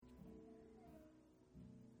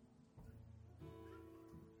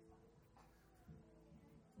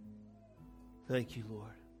Thank you,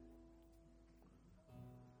 Lord.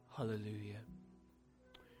 Hallelujah.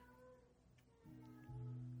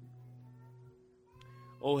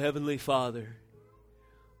 Oh, Heavenly Father,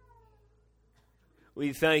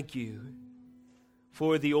 we thank you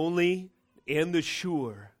for the only and the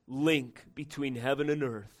sure link between heaven and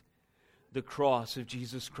earth, the cross of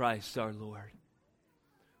Jesus Christ our Lord.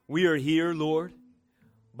 We are here, Lord,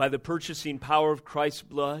 by the purchasing power of Christ's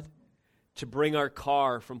blood to bring our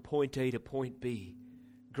car from point A to point B.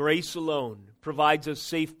 Grace alone provides us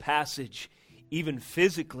safe passage, even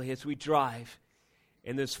physically as we drive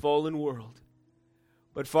in this fallen world.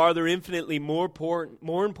 But Father, infinitely more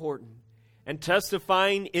important, and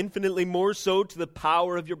testifying infinitely more so to the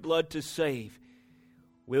power of your blood to save,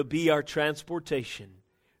 will be our transportation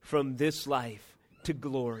from this life to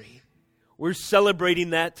glory. We're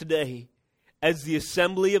celebrating that today as the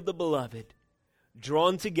assembly of the beloved,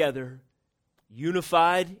 drawn together,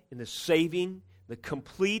 unified in the saving, the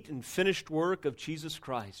complete and finished work of Jesus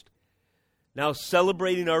Christ. Now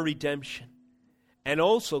celebrating our redemption and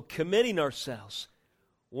also committing ourselves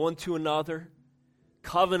one to another,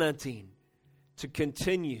 covenanting to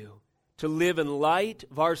continue to live in light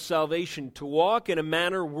of our salvation, to walk in a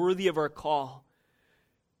manner worthy of our call,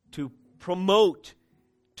 to promote,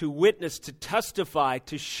 to witness, to testify,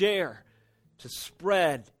 to share, to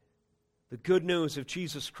spread the good news of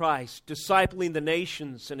Jesus Christ, discipling the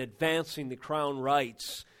nations and advancing the crown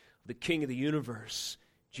rights of the King of the universe,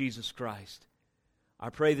 Jesus Christ. I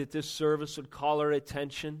pray that this service would call our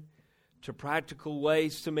attention to practical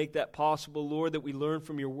ways to make that possible, Lord, that we learn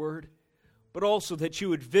from your word, but also that you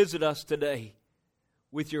would visit us today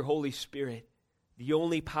with your Holy Spirit, the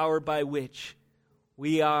only power by which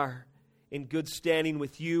we are in good standing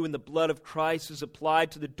with you, and the blood of Christ is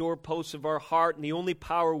applied to the doorposts of our heart, and the only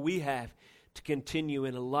power we have to continue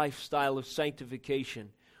in a lifestyle of sanctification,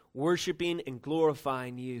 worshiping and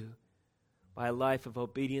glorifying you by a life of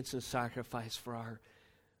obedience and sacrifice for our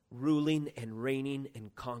ruling and reigning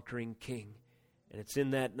and conquering King. And it's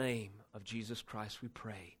in that name of Jesus Christ we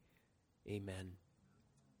pray. Amen.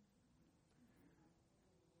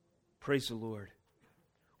 Praise the Lord.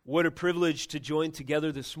 What a privilege to join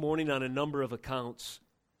together this morning on a number of accounts.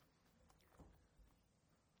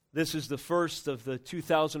 This is the first of the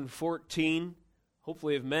 2014,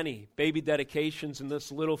 hopefully of many, baby dedications in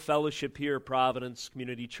this little fellowship here at Providence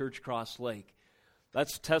Community Church, Cross Lake.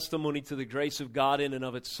 That's testimony to the grace of God in and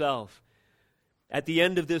of itself. At the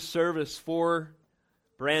end of this service, 4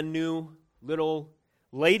 brand new little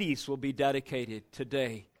ladies will be dedicated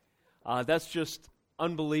today. That's just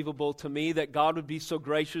unbelievable to me that God would be so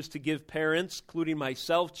gracious to give parents, including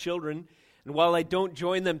myself, children. And while I don't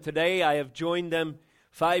join them today, I have joined them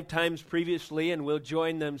 5 times previously, and we'll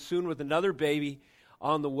join them soon with another baby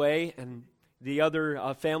on the way. And the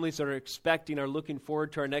other families that are expecting are looking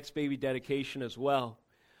forward to our next baby dedication as well.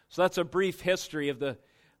 So that's a brief history of the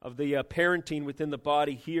parenting within the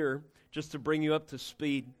body here, just to bring you up to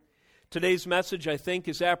speed. Today's message, I think,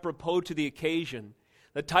 is apropos to the occasion.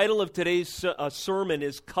 The title of today's sermon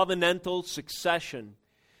is Covenantal Succession.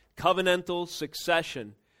 Covenantal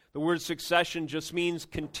Succession. The word succession just means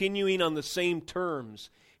continuing on the same terms.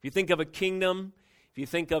 If you think of a kingdom, if you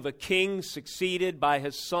think of a king succeeded by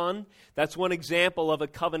his son, that's one example of a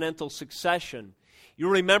covenantal succession. You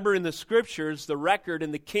remember in the Scriptures the record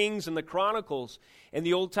in the Kings and the Chronicles in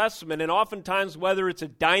the Old Testament, and oftentimes whether it's a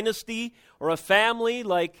dynasty or a family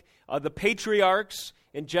like the patriarchs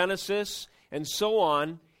in Genesis and so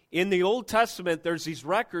on, in the Old Testament there's these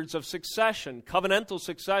records of succession, covenantal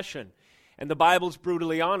succession. And the Bible's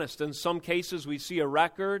brutally honest. In some cases we see a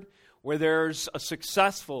record where there's a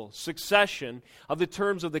successful succession of the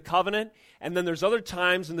terms of the covenant, and then there's other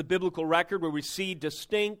times in the biblical record where we see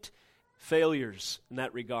distinct failures in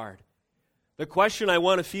that regard. The question I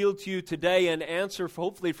want to field to you today and answer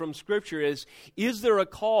hopefully from Scripture is there a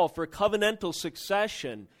call for covenantal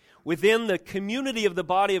succession within the community of the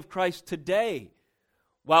body of Christ today?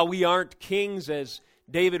 While we aren't kings as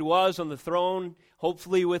David was on the throne,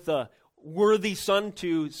 hopefully with a worthy son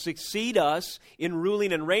to succeed us in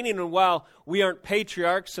ruling and reigning, and while we aren't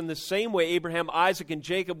patriarchs in the same way Abraham, Isaac, and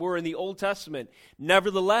Jacob were in the Old Testament,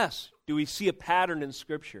 nevertheless, do we see a pattern in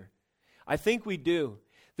Scripture? I think we do.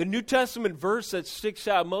 The New Testament verse that sticks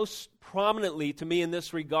out most prominently to me in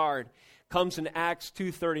this regard comes in Acts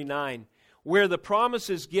 2:39, where the promise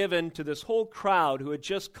is given to this whole crowd who had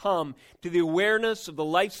just come to the awareness of the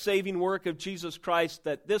life-saving work of Jesus Christ,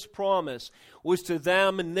 that this promise was to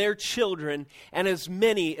them and their children, and as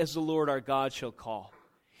many as the Lord our God shall call.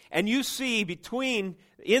 And you see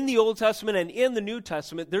in the Old Testament and in the New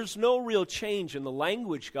Testament, there's no real change in the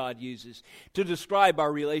language God uses to describe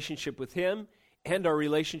our relationship with Him and our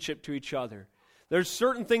relationship to each other. There's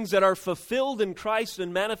certain things that are fulfilled in Christ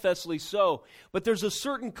and manifestly so, but there's a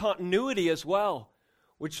certain continuity as well,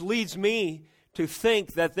 which leads me to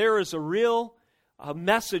think that there is a real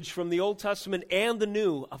message from the Old Testament and the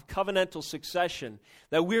New of covenantal succession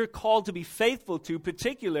that we're called to be faithful to,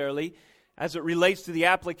 particularly as it relates to the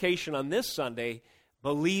application on this Sunday,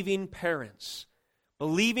 believing parents.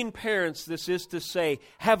 Believing parents, this is to say,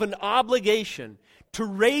 have an obligation to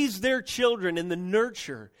raise their children in the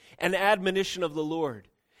nurture and admonition of the Lord.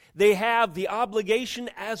 They have the obligation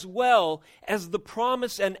as well as the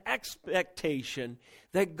promise and expectation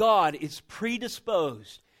that God is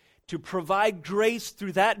predisposed to provide grace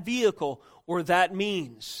through that vehicle or that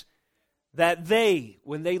means, that they,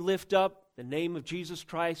 when they lift up the name of Jesus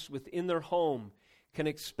Christ within their home, can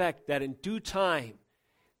expect that in due time,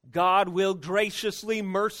 God will graciously,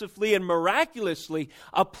 mercifully, and miraculously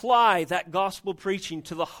apply that gospel preaching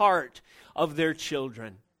to the heart of their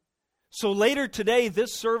children. So later today,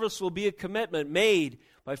 this service will be a commitment made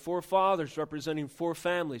by four fathers representing four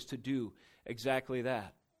families to do exactly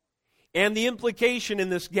that. And the implication in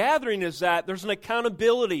this gathering is that there's an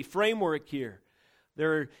accountability framework here.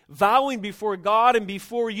 They're vowing before God and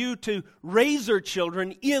before you to raise their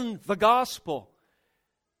children in the gospel.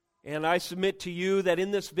 And I submit to you that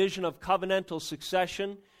in this vision of covenantal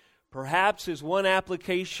succession, perhaps is one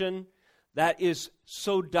application that is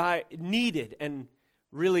so needed and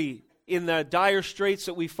really in the dire straits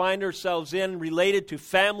that we find ourselves in related to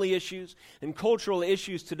family issues and cultural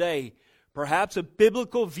issues today. Perhaps a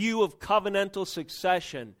biblical view of covenantal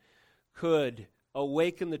succession could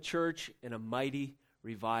awaken the church in a mighty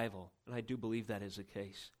revival. And I do believe that is the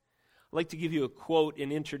case. I'd like to give you a quote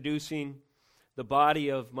in introducing the body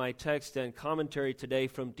of my text and commentary today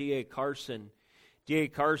from D.A. Carson. D.A.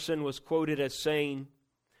 Carson was quoted as saying,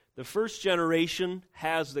 "The first generation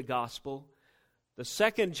has the gospel. The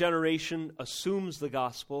second generation assumes the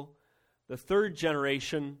gospel. The third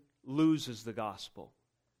generation loses the gospel."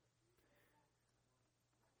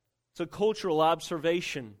 It's a cultural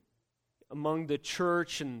observation among the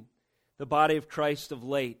church and the body of Christ of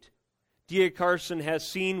late. D.A. Carson has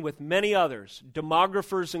seen with many others,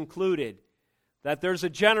 demographers included, that there's a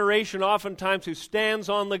generation oftentimes who stands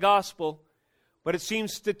on the gospel, but it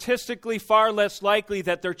seems statistically far less likely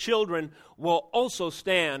that their children will also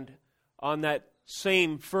stand on that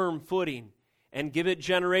same firm footing and give it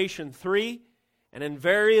generation 3, and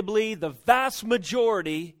invariably the vast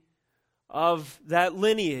majority of that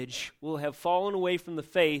lineage will have fallen away from the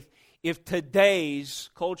faith if today's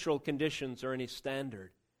cultural conditions are any standard.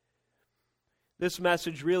 This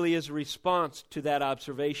message really is a response to that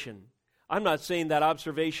observation. I'm not saying that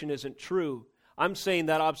observation isn't true. I'm saying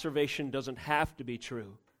that observation doesn't have to be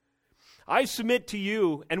true. I submit to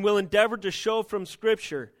you and will endeavor to show from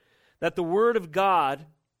Scripture that the Word of God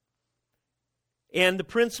and the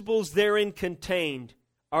principles therein contained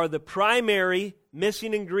are the primary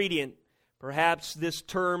missing ingredient. Perhaps this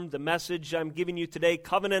term, the message I'm giving you today,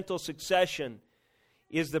 covenantal succession,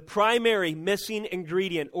 is the primary missing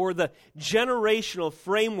ingredient, or the generational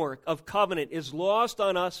framework of covenant is lost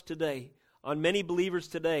on us today, on many believers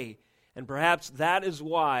today. And perhaps that is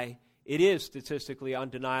why it is statistically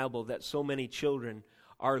undeniable that so many children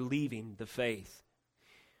are leaving the faith.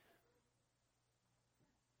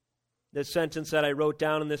 The sentence that I wrote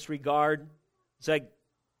down in this regard is that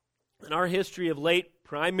in our history of late,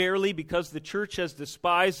 primarily because the church has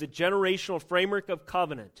despised the generational framework of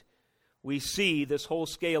covenant, we see this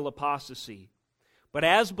whole-scale apostasy. But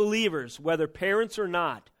as believers, whether parents or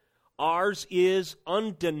not, ours is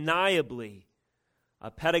undeniably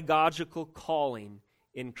a pedagogical calling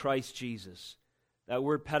in Christ Jesus. That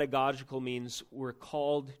word pedagogical means we're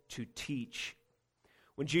called to teach.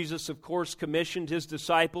 When Jesus, of course, commissioned his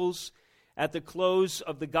disciples at the close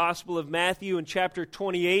of the Gospel of Matthew in chapter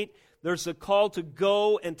 28, there's a call to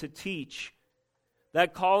go and to teach.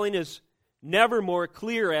 That calling is never more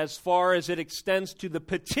clear as far as it extends to the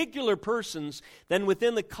particular persons than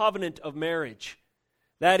within the covenant of marriage.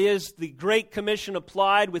 That is, the Great Commission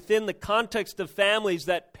applied within the context of families,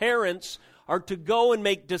 that parents are to go and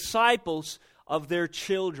make disciples of their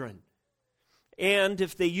children. And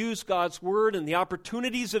if they use God's Word and the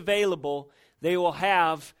opportunities available, they will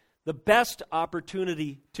have the best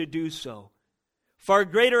opportunity to do so. Far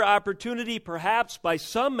greater opportunity, perhaps, by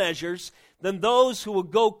some measures, than those who will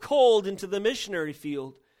go cold into the missionary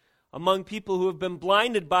field among people who have been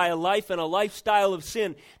blinded by a life and a lifestyle of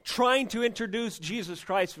sin, trying to introduce Jesus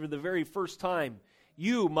Christ for the very first time.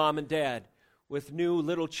 You, mom and dad, with new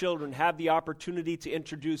little children, have the opportunity to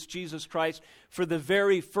introduce Jesus Christ for the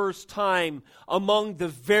very first time among the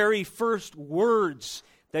very first words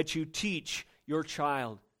that you teach your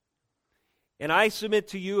child. And I submit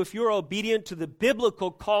to you, if you're obedient to the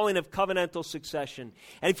biblical calling of covenantal succession,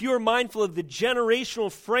 and if you are mindful of the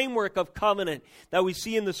generational framework of covenant that we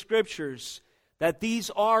see in the Scriptures, that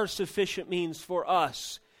these are sufficient means for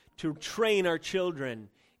us to train our children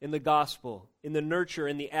in the gospel, in the nurture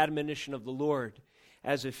and the admonition of the Lord,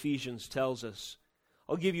 as Ephesians tells us.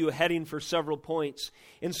 I'll give you a heading for several points.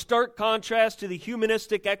 In stark contrast to the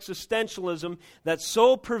humanistic existentialism that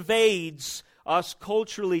so pervades us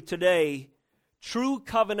culturally today, true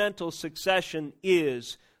covenantal succession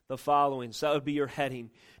is the following. So that would be your heading.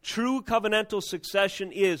 True covenantal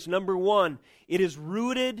succession is, number one, it is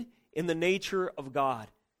rooted in the nature of God.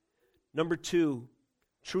 Number two,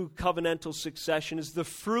 true covenantal succession is the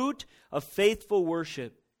fruit of faithful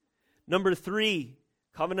worship. Number three,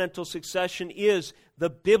 covenantal succession is the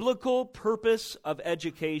biblical purpose of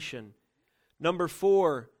education. Number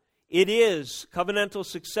four, it is, covenantal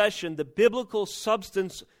succession, the biblical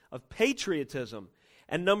substance of patriotism.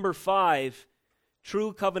 And number five,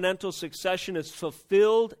 true covenantal succession is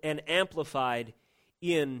fulfilled and amplified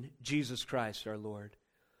in Jesus Christ our Lord.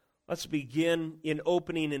 Let's begin in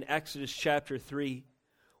opening in Exodus chapter 3.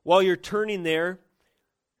 While you're turning there,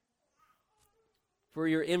 for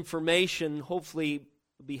your information, hopefully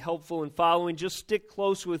it'll be helpful in following. Just stick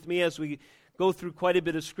close with me as we go through quite a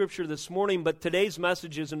bit of Scripture this morning, but today's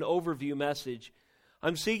message is an overview message.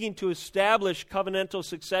 I'm seeking to establish covenantal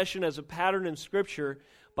succession as a pattern in Scripture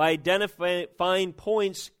by identifying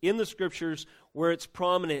points in the Scriptures where it's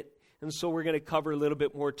prominent, and so we're going to cover a little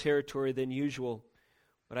bit more territory than usual,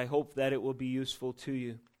 but I hope that it will be useful to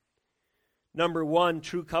you. Number one,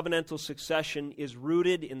 true covenantal succession is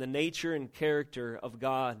rooted in the nature and character of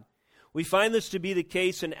God. We find this to be the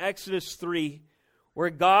case in Exodus 3, where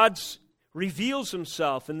God reveals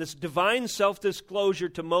himself in this divine self-disclosure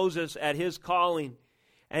to Moses at his calling.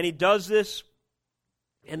 And he does this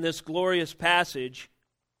in this glorious passage.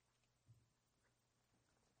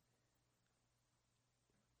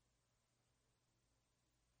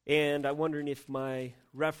 And I'm wondering if my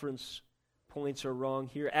reference points are wrong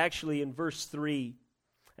here. Actually, in verse 3,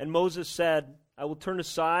 and Moses said, I will turn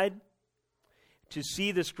aside to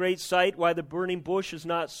see this great sight, why the burning bush is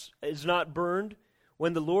not burned.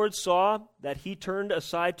 When the Lord saw that he turned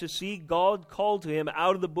aside to see, God called to him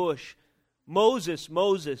out of the bush, Moses,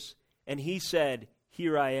 Moses, and he said,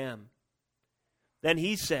 Here I am. Then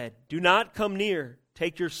he said, Do not come near,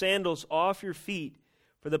 take your sandals off your feet,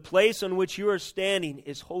 for the place on which you are standing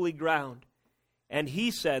is holy ground. And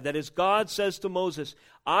he said, that is, God says to Moses,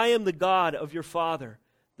 I am the God of your father,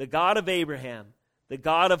 the God of Abraham, the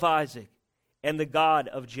God of Isaac, and the God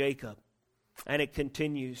of Jacob. And it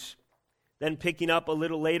continues. Then picking up a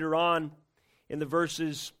little later on in the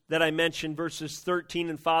verses that I mentioned, verses 13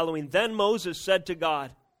 and following, then Moses said to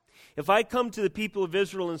God, If I come to the people of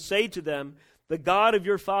Israel and say to them, the God of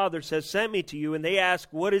your fathers has sent me to you, and they ask,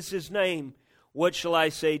 What is his name? What shall I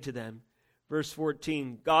say to them? Verse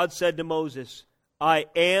 14, God said to Moses, I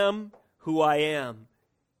am who I am.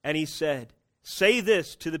 And he said, Say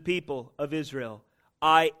this to the people of Israel,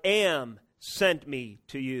 I am sent me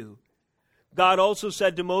to you. God also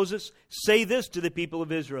said to Moses, Say this to the people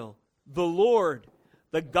of Israel, the Lord,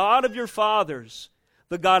 the God of your fathers,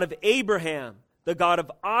 the God of Abraham, the God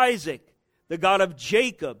of Isaac, the God of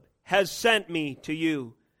Jacob, has sent me to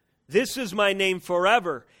you. This is my name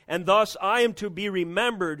forever, and thus I am to be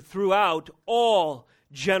remembered throughout all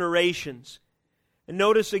generations. And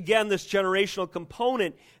notice again this generational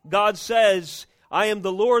component. God says, I am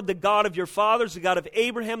the Lord, the God of your fathers, the God of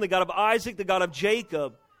Abraham, the God of Isaac, the God of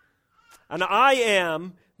Jacob. And I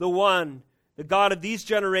am the one, the God of these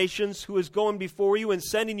generations, who is going before you and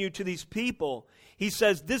sending you to these people. He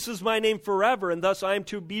says, This is my name forever, and thus I am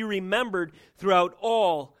to be remembered throughout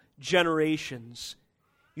all generations.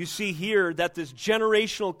 You see here that this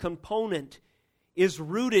generational component is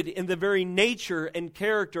rooted in the very nature and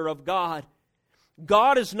character of God.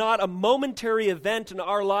 God is not a momentary event in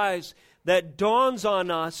our lives that dawns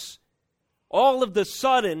on us all of the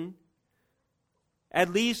sudden,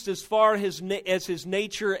 at least as far as his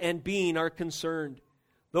nature and being are concerned.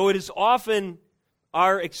 Though it is often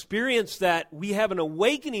our experience that we have an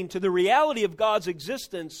awakening to the reality of God's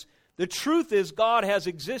existence, the truth is God has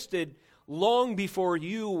existed long before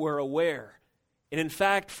you were aware. And in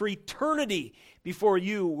fact, for eternity before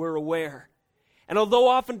you were aware. And although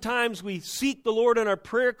oftentimes we seek the Lord in our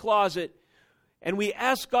prayer closet and we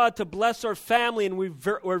ask God to bless our family, and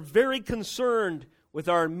we're very concerned with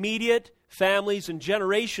our immediate families and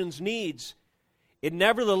generations' needs, it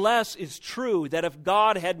nevertheless is true that if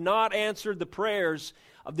God had not answered the prayers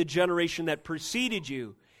of the generation that preceded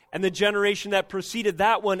you, and the generation that preceded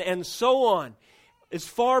that one, and so on. As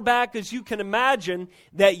far back as you can imagine,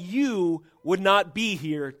 that you would not be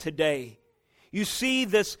here today. You see,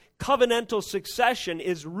 this covenantal succession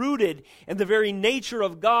is rooted in the very nature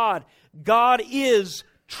of God. God is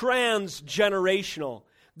transgenerational.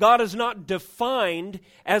 God is not defined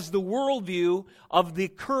as the worldview of the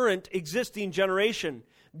current existing generation.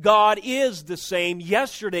 God is the same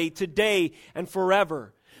yesterday, today, and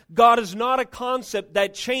forever. God is not a concept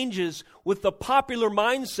that changes with the popular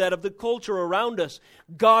mindset of the culture around us.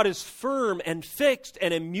 God is firm and fixed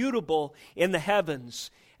and immutable in the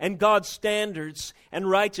heavens, and God's standards and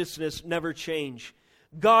righteousness never change.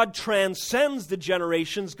 God transcends the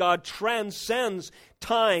generations. God transcends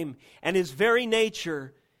time, and His very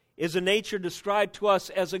nature is a nature described to us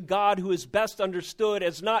as a God who is best understood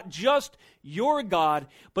as not just your God,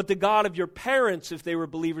 but the God of your parents, if they were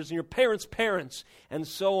believers, and your parents' parents, and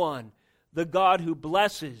so on. The God who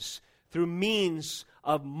blesses through means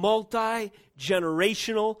of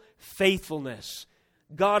multi-generational faithfulness.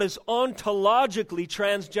 God is ontologically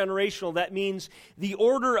transgenerational. That means the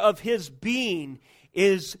order of His being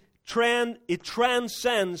it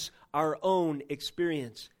transcends our own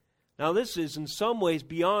experience. Now, this is in some ways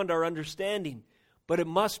beyond our understanding, but it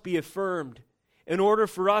must be affirmed in order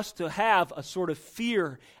for us to have a sort of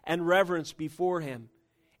fear and reverence before Him.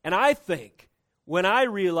 And I think when I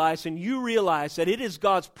realize and you realize that it is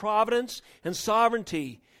God's providence and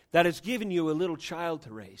sovereignty that has given you a little child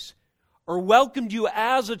to raise, or welcomed you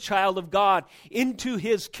as a child of God into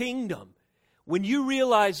His kingdom, when you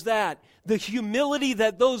realize that, the humility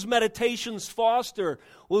that those meditations foster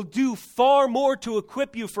will do far more to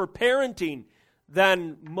equip you for parenting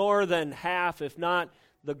than more than half, if not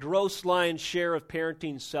the gross lion's share of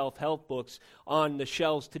parenting self-help books on the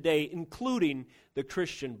shelves today, including the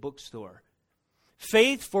Christian bookstore.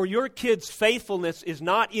 Faith for your kids' faithfulness is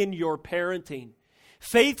not in your parenting.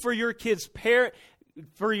 Faith for your kids'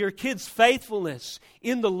 faithfulness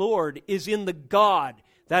in the Lord is in the God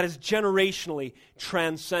that is generationally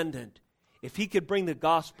transcendent. If He could bring the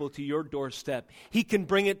gospel to your doorstep, He can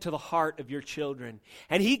bring it to the heart of your children.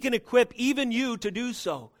 And He can equip even you to do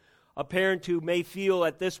so. A parent who may feel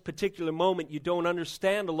at this particular moment you don't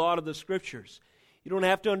understand a lot of the Scriptures. You don't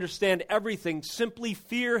have to understand everything. Simply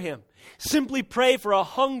fear Him. Simply pray for a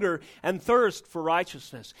hunger and thirst for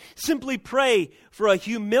righteousness. Simply pray for a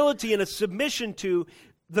humility and a submission to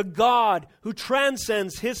the God who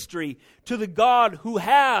transcends history, to the God who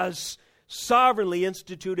has sovereignly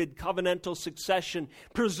instituted covenantal succession,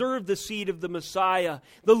 preserved the seed of the Messiah,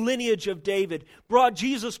 the lineage of David, brought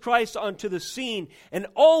Jesus Christ onto the scene, and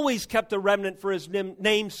always kept a remnant for His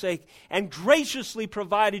name's sake, and graciously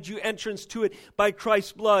provided you entrance to it by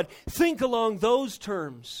Christ's blood. Think along those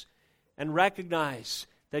terms and recognize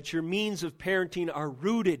that your means of parenting are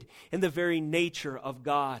rooted in the very nature of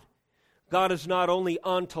God. God is not only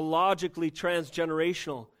ontologically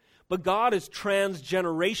transgenerational, but God is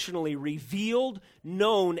transgenerationally revealed,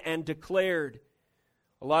 known, and declared.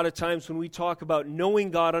 A lot of times when we talk about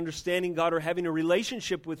knowing God, understanding God, or having a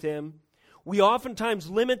relationship with Him, we oftentimes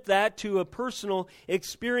limit that to a personal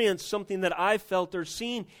experience, something that I've felt or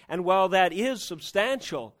seen. And while that is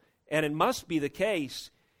substantial, and it must be the case,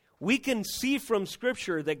 we can see from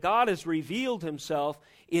Scripture that God has revealed Himself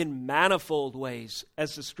in manifold ways,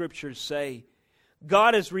 as the Scriptures say.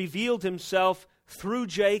 God has revealed Himself through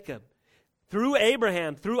Jacob, through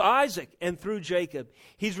Abraham, through Isaac, and through Jacob.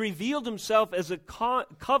 He's revealed Himself as a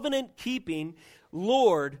covenant-keeping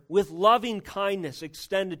Lord with loving kindness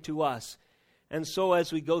extended to us. And so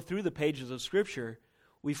as we go through the pages of Scripture,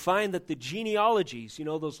 we find that the genealogies, you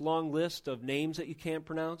know, those long lists of names that you can't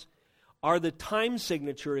pronounce, are the time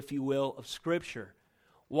signature, if you will, of Scripture.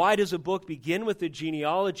 Why does a book begin with a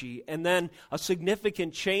genealogy and then a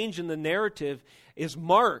significant change in the narrative is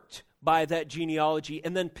marked by that genealogy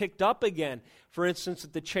and then picked up again? For instance,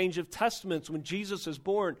 at the change of testaments when Jesus is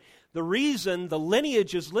born, the reason the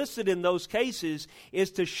lineage is listed in those cases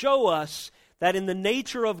is to show us that in the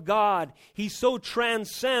nature of God, He so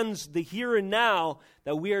transcends the here and now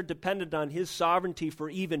that we are dependent on His sovereignty for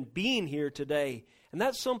even being here today. And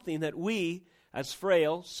that's something that we, as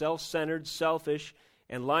frail, self-centered, selfish,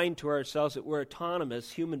 and lying to ourselves that we're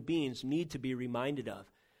autonomous human beings, need to be reminded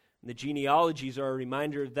of. And the genealogies are a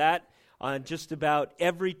reminder of that on just about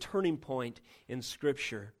every turning point in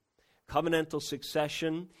Scripture. Covenantal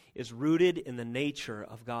succession is rooted in the nature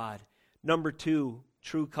of God. Number 2,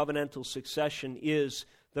 true covenantal succession is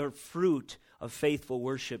the fruit of faithful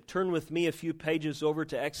worship. Turn with me a few pages over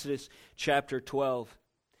to Exodus chapter 12.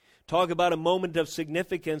 Talk about a moment of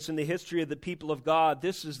significance in the history of the people of God.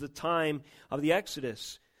 This is the time of the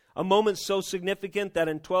Exodus, A moment so significant that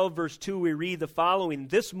in 12 verse 2 we read the following,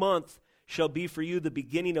 "This month shall be for you the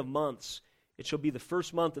beginning of months. It shall be the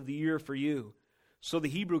first month of the year for you." So the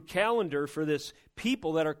Hebrew calendar for this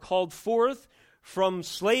people that are called forth from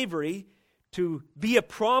slavery to be a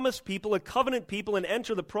promised people, a covenant people, and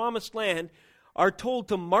enter the promised land, are told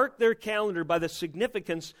to mark their calendar by the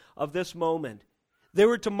significance of this moment. They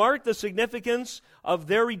were to mark the significance of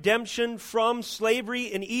their redemption from slavery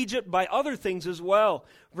in Egypt by other things as well.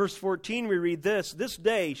 Verse 14 we read this, "This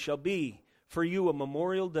day shall be for you a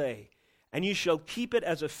memorial day, and you shall keep it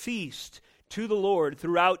as a feast to the Lord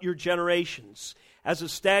throughout your generations. As a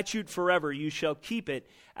statute forever, you shall keep it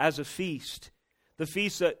as a feast." The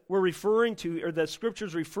feast that we're referring to, or the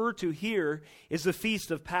Scriptures refer to here, is the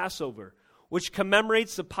Feast of Passover, which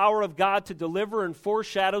commemorates the power of God to deliver and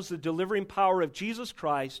foreshadows the delivering power of Jesus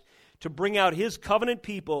Christ to bring out His covenant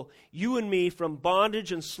people, you and me, from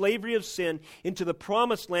bondage and slavery of sin into the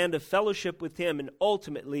promised land of fellowship with Him and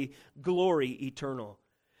ultimately glory eternal.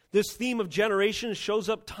 This theme of generations shows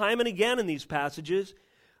up time and again in these passages.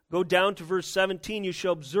 Go down to verse 17, "You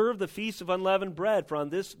shall observe the feast of unleavened bread, for on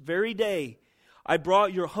this very day I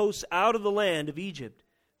brought your hosts out of the land of Egypt.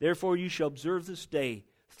 Therefore you shall observe this day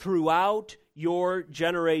throughout your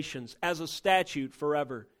generations as a statute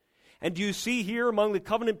forever." And do you see here among the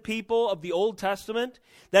covenant people of the Old Testament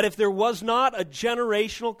that if there was not a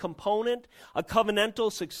generational component, a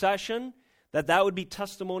covenantal succession, that would be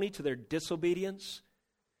testimony to their disobedience?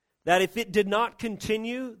 That if it did not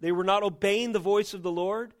continue, they were not obeying the voice of the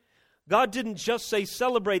Lord? God didn't just say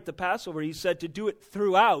celebrate the Passover. He said to do it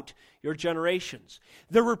throughout your generations.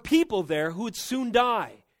 There were people there who would soon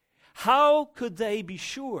die. How could they be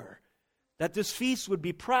sure that this feast would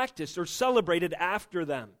be practiced or celebrated after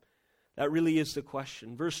them? That really is the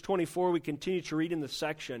question. Verse 24, we continue to read in the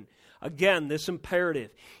section. Again, this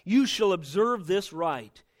imperative. "You shall observe this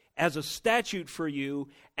rite as a statute for you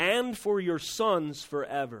and for your sons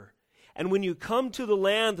forever. And when you come to the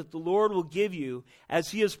land that the Lord will give you,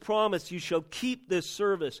 as He has promised, you shall keep this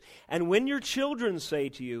service. And when your children say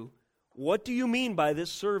to you, 'What do you mean by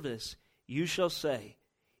this service?' you shall say,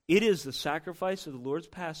 'It is the sacrifice of the Lord's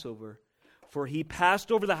Passover. For He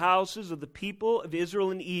passed over the houses of the people of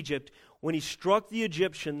Israel in Egypt when He struck the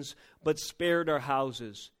Egyptians, but spared our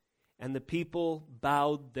houses.' And the people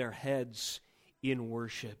bowed their heads in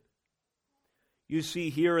worship." You see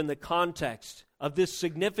here in the context of this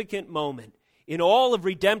significant moment in all of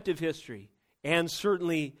redemptive history, and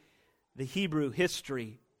certainly the Hebrew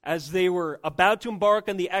history, as they were about to embark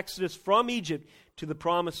on the exodus from Egypt to the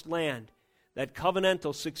promised land, that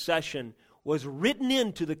covenantal succession was written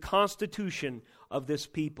into the constitution of this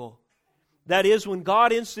people. That is, when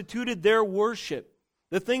God instituted their worship,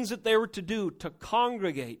 the things that they were to do, to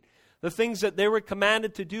congregate, the things that they were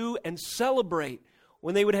commanded to do and celebrate,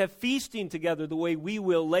 when they would have feasting together the way we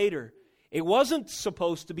will later. It wasn't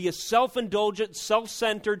supposed to be a self-indulgent,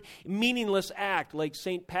 self-centered, meaningless act like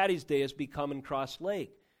St. Paddy's Day has become in Cross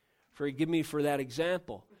Lake. Forgive me for that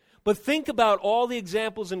example. But think about all the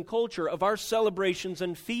examples in culture of our celebrations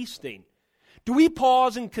and feasting. Do we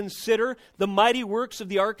pause and consider the mighty works of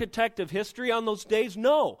the architect of history on those days?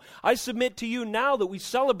 No. I submit to you now that we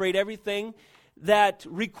celebrate everything that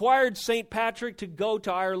required St. Patrick to go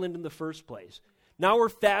to Ireland in the first place. Now we're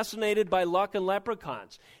fascinated by luck and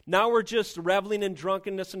leprechauns. Now we're just reveling in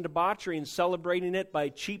drunkenness and debauchery and celebrating it by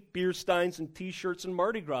cheap beer steins and T-shirts and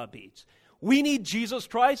Mardi Gras beads. We need Jesus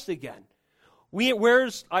Christ again.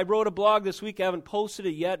 I wrote a blog this week, I haven't posted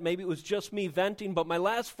it yet, maybe it was just me venting, but my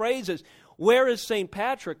last phrase is, where is St.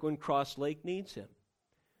 Patrick when Cross Lake needs him?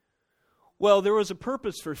 Well, there was a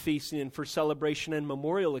purpose for feasting and for celebration and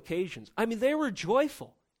memorial occasions. I mean, they were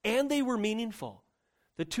joyful and they were meaningful.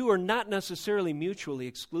 The two are not necessarily mutually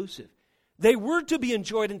exclusive. They were to be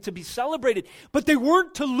enjoyed and to be celebrated, but they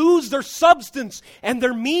weren't to lose their substance and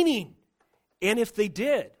their meaning. And if they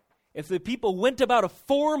did, if the people went about a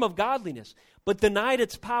form of godliness but denied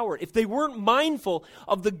its power, if they weren't mindful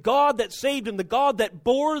of the God that saved them, the God that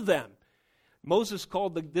bore them, Moses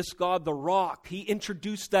called this God the Rock. He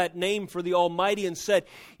introduced that name for the Almighty and said,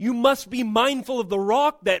 "You must be mindful of the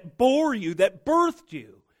rock that bore you, that birthed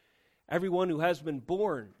you." Everyone who has been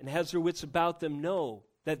born and has their wits about them know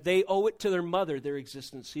that they owe it to their mother, their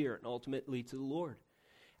existence here, and ultimately to the Lord.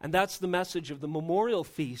 And that's the message of the memorial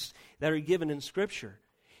feasts that are given in Scripture.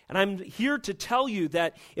 And I'm here to tell you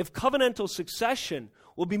that if covenantal succession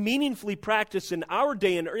will be meaningfully practiced in our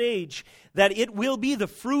day and age, that it will be the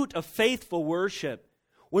fruit of faithful worship.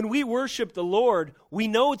 When we worship the Lord, we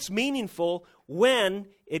know it's meaningful when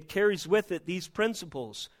it carries with it these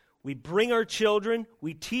principles. We bring our children,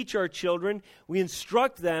 we teach our children, we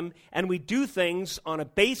instruct them, and we do things on a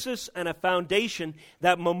basis and a foundation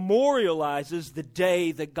that memorializes the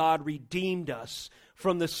day that God redeemed us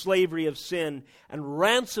from the slavery of sin and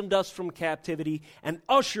ransomed us from captivity and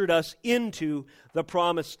ushered us into the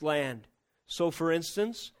promised land. So, for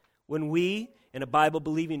instance, when we, in a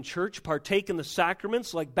Bible-believing church, partake in the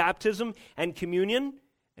sacraments like baptism and communion,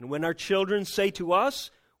 and when our children say to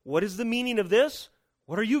us, "What is the meaning of this?"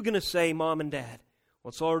 What are you going to say, Mom and Dad? Well,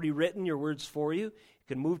 it's already written, your words for you. You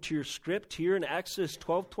can move to your script here in Exodus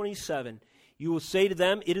 12:27. You will say to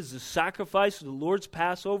them, "It is the sacrifice of the Lord's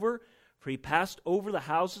Passover, for he passed over the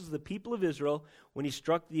houses of the people of Israel when he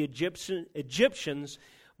struck the Egyptians,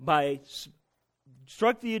 but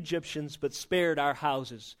spared our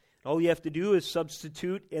houses." All you have to do is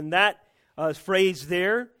substitute in that phrase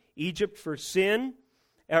there, Egypt for sin,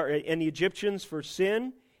 and the Egyptians for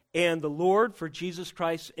sin, and the Lord for Jesus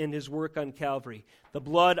Christ and his work on Calvary. The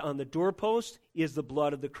blood on the doorpost is the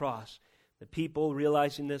blood of the cross. The people,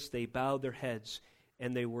 realizing this, they bowed their heads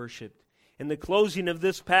and they worshiped. In the closing of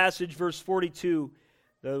this passage, verse 42,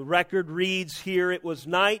 the record reads here, "It was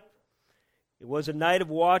night. It was a night of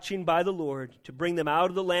watching by the Lord to bring them out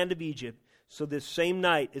of the land of Egypt. So this same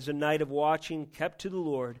night is a night of watching kept to the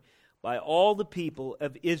Lord by all the people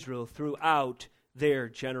of Israel throughout their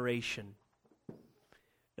generation."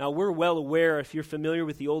 Now, we're well aware, if you're familiar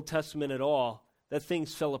with the Old Testament at all, that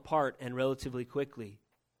things fell apart and relatively quickly.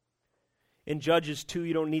 In Judges 2,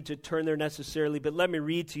 you don't need to turn there necessarily, but let me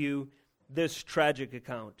read to you this tragic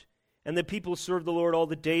account. "And the people served the Lord all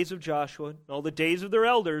the days of Joshua, and all the days of their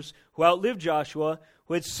elders who outlived Joshua,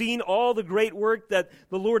 who had seen all the great work that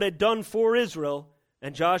the Lord had done for Israel.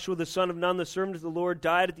 And Joshua the son of Nun, the servant of the Lord,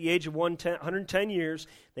 died at the age of 110 years.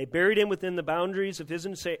 They buried him within the boundaries of his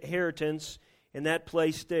inheritance, in that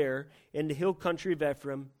place there, in the hill country of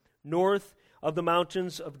Ephraim, north of the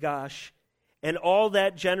mountains of Gash. And all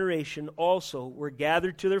that generation also were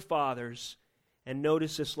gathered to their fathers." And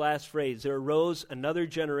notice this last phrase, "There arose another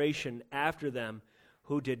generation after them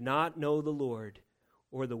who did not know the Lord,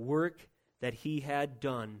 or the work that he had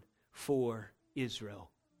done for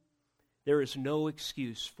Israel." There is no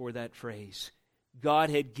excuse for that phrase. God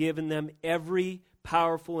had given them every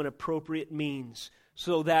powerful and appropriate means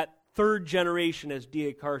so that third generation, as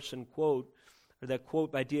D.A. Carson quote, or that quote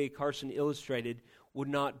by D.A. Carson illustrated, would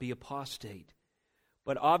not be apostate.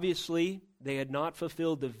 But obviously, they had not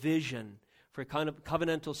fulfilled the vision for kind of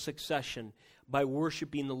covenantal succession by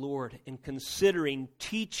worshiping the Lord and considering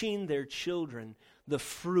teaching their children the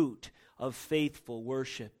fruit of faithful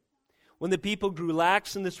worship. When the people grew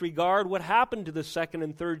lax in this regard, what happened to the second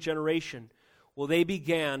and third generation? Well, they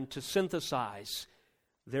began to synthesize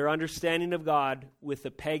their understanding of God with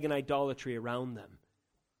the pagan idolatry around them.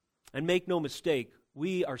 And make no mistake,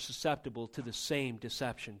 we are susceptible to the same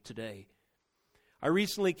deception today. I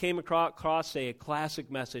recently came across a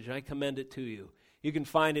classic message, and I commend it to you. You can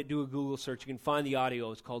find it, do a Google search. You can find the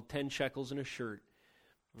audio. It's called 10 Shekels in a Shirt,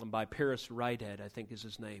 by Paris Ridehead, I think is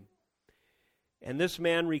his name. And this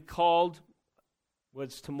man recalled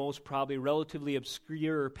what's to most probably relatively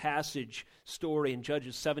obscure passage story in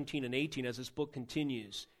Judges 17 and 18 as this book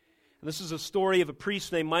continues. And this is a story of a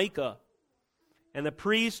priest named Micah. And the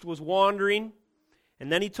priest was wandering,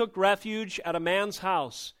 and then he took refuge at a man's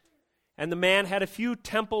house. And the man had a few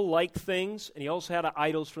temple-like things, and he also had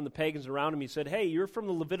idols from the pagans around him. He said, "Hey, you're from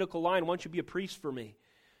the Levitical line. Why don't you be a priest for me?"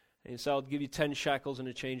 And he said, "I'll give you 10 shekels and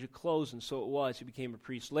a change of clothes." And so it was. He became a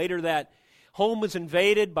priest. Later, that home was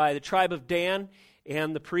invaded by the tribe of Dan,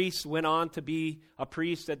 and the priest went on to be a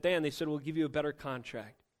priest at Dan. They said, "We'll give you a better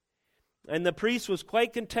contract." And the priest was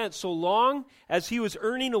quite content so long as he was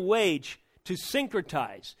earning a wage to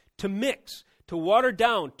syncretize, to mix, to water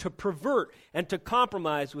down, to pervert, and to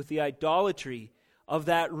compromise with the idolatry of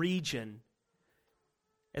that region,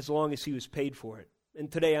 as long as he was paid for it.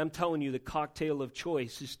 And today I'm telling you the cocktail of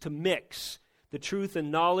choice is to mix the truth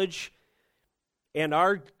and knowledge and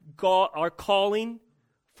our calling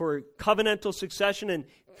for covenantal succession and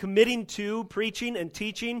committing to preaching and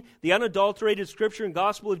teaching the unadulterated Scripture and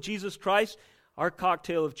gospel of Jesus Christ. Our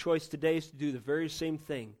cocktail of choice today is to do the very same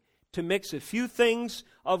thing, to mix a few things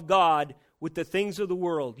of God with the things of the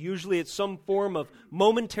world. Usually it's some form of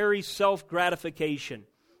momentary self-gratification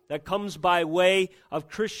that comes by way of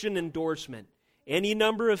Christian endorsement. Any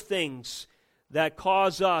number of things that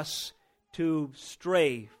cause us to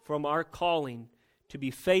stray from our calling to be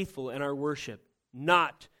faithful in our worship,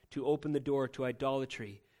 not to open the door to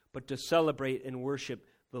idolatry, but to celebrate and worship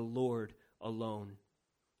the Lord alone.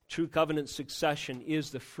 True covenant succession is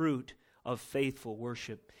the fruit of faithful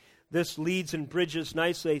worship. This leads and bridges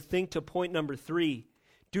nicely, I think, to point number 3.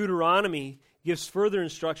 Deuteronomy gives further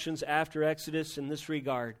instructions after Exodus in this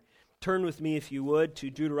regard. Turn with me, if you would, to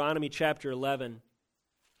Deuteronomy chapter 11.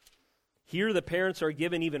 Here the parents are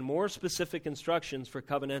given even more specific instructions for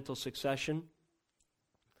covenantal succession.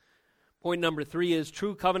 Point number 3 is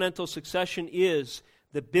true covenantal succession is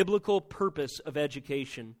the biblical purpose of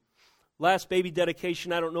education. Last baby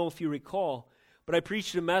dedication, I don't know if you recall, but I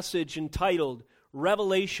preached a message entitled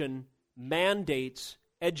Revelation Mandates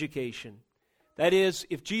Education. That is,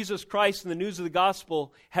 if Jesus Christ and the news of the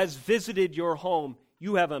gospel has visited your home,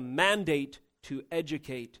 you have a mandate to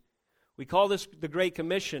educate. We call this the Great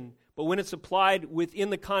Commission, but when it's applied within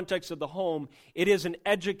the context of the home, it is an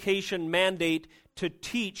education mandate to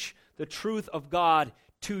teach the truth of God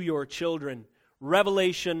to your children.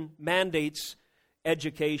 Revelation mandates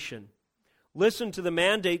education. Listen to the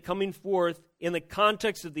mandate coming forth in the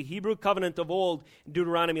context of the Hebrew covenant of old in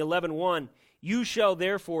Deuteronomy 11:1. You shall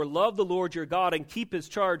therefore love the Lord your God and keep his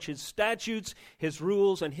charge, his statutes, his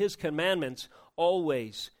rules, and his commandments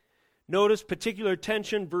always. Notice particular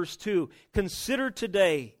attention, verse 2. Consider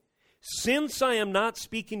today, since I am not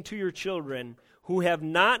speaking to your children who have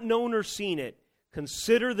not known or seen it,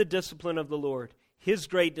 consider the discipline of the Lord, his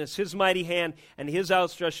greatness, his mighty hand, and his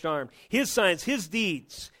outstretched arm, his signs, his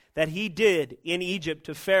deeds that he did in Egypt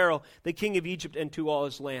to Pharaoh, the king of Egypt, and to all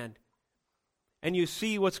his land. And you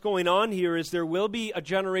see what's going on here is there will be a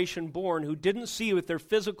generation born who didn't see with their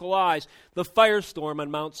physical eyes the firestorm on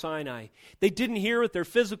Mount Sinai. They didn't hear with their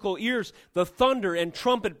physical ears the thunder and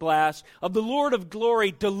trumpet blast of the Lord of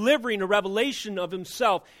glory delivering a revelation of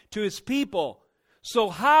himself to his people. So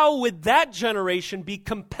how would that generation be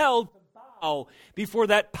compelled to bow before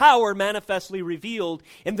that power manifestly revealed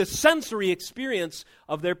in the sensory experience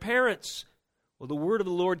of their parents? Well, the word of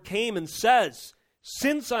the Lord came and says,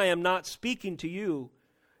 since I am not speaking to you,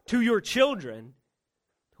 to your children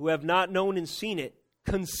who have not known and seen it,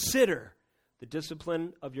 consider the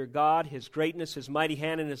discipline of your God, his greatness, his mighty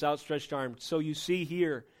hand, and his outstretched arm. So you see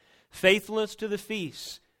here, faithfulness to the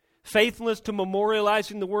feasts, faithfulness to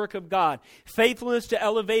memorializing the work of God, faithfulness to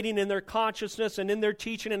elevating in their consciousness and in their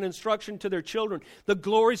teaching and instruction to their children the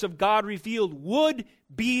glories of God revealed would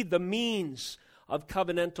be the means of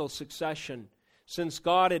covenantal succession. Since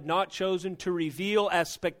God had not chosen to reveal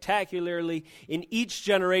as spectacularly in each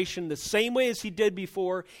generation the same way as he did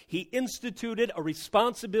before, he instituted a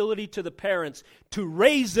responsibility to the parents to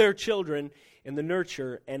raise their children in the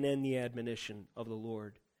nurture and in the admonition of the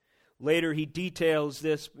Lord. Later he details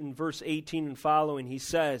this in verse 18 and following. He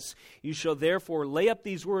says, you shall therefore lay up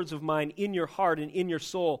these words of mine in your heart and in your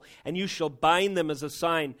soul, and you shall bind them as a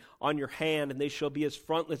sign on your hand, and they shall be as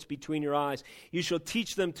frontlets between your eyes. You shall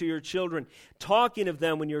teach them to your children, talking of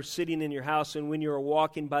them when you're sitting in your house and when you are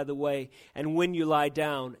walking by the way, and when you lie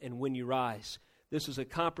down and when you rise. This is a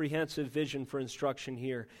comprehensive vision for instruction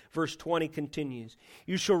here. Verse 20 continues,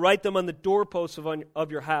 you shall write them on the doorposts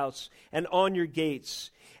of your house and on your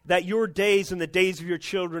gates, that your days and the days of your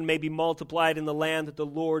children may be multiplied in the land that the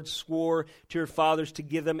Lord swore to your fathers to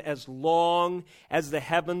give them as long as the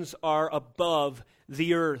heavens are above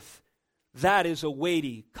the earth. That is a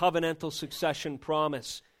weighty covenantal succession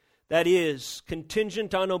promise. That is,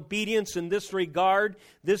 contingent on obedience in this regard,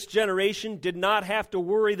 this generation did not have to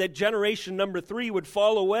worry that generation number 3 would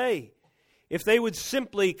fall away. If they would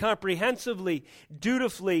simply, comprehensively,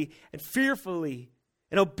 dutifully, and fearfully,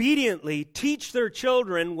 and obediently teach their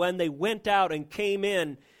children when they went out and came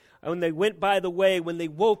in, when they went by the way, when they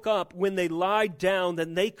woke up, when they lied down,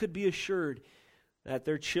 then they could be assured that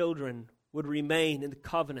their children would remain in the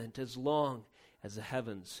covenant as long as the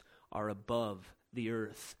heavens are above the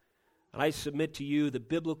earth. And I submit to you the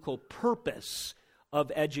biblical purpose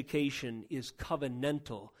of education is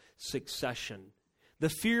covenantal succession. The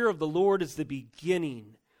fear of the Lord is the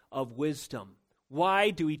beginning of wisdom. Why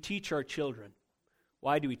do we teach our children?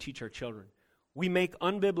 Why do we teach our children? We make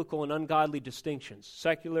unbiblical and ungodly distinctions.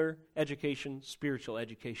 Secular education, spiritual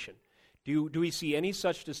education. Do we see any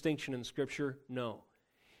such distinction in Scripture? No.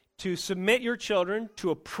 To submit your children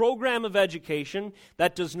to a program of education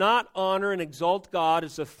that does not honor and exalt God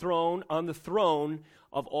as on the throne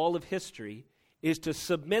of all of history is to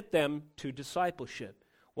submit them to discipleship.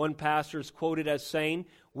 One pastor is quoted as saying,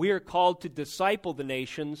 we are called to disciple the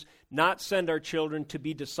nations, not send our children to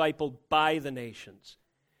be discipled by the nations.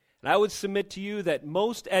 And I would submit to you that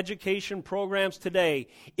most education programs today,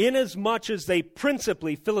 inasmuch as they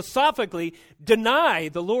principally, philosophically, deny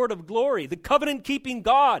the Lord of glory, the covenant-keeping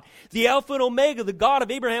God, the Alpha and Omega, the God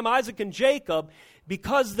of Abraham, Isaac, and Jacob,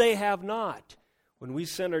 because they have not. When we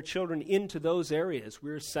send our children into those areas,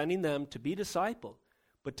 we're sending them to be discipled,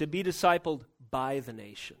 but to be discipled by the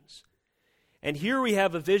nations. And here we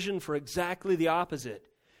have a vision for exactly the opposite.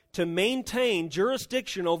 to maintain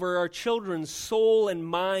jurisdiction over our children's soul and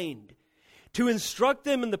mind, to instruct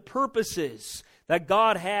them in the purposes that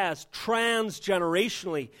God has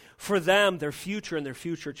transgenerationally for them, their future, and their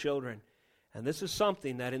future children. And this is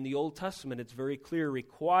something that in the Old Testament it's very clear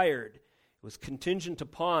required. It was contingent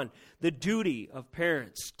upon the duty of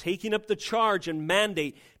parents taking up the charge and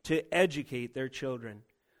mandate to educate their children.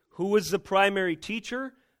 Who is the primary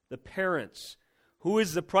teacher? The parents. Who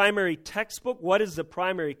is the primary textbook? What is the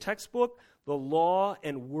primary textbook? The law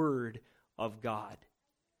and word of God.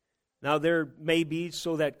 Now there may be,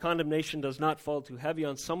 so that condemnation does not fall too heavy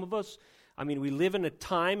on some of us. I mean, we live in a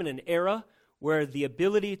time and an era where the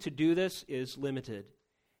ability to do this is limited.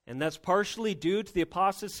 And that's partially due to the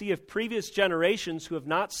apostasy of previous generations who have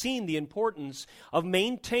not seen the importance of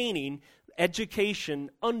maintaining education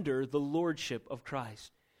under the lordship of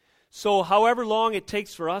Christ. So however long it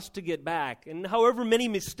takes for us to get back, and however many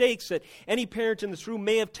mistakes that any parent in this room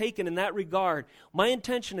may have taken in that regard, my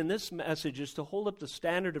intention in this message is to hold up the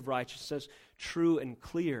standard of righteousness true and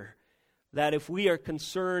clear. That if we are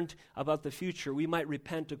concerned about the future, we might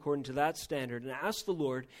repent according to that standard and ask the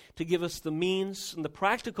Lord to give us the means and the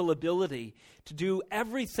practical ability to do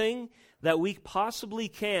everything that we possibly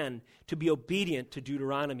can to be obedient to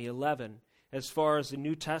Deuteronomy 11, as far as the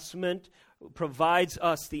New Testament provides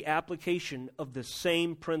us the application of the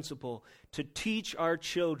same principle to teach our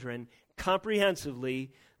children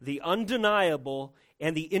comprehensively the undeniable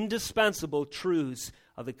and the indispensable truths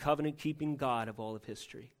of the covenant-keeping God of all of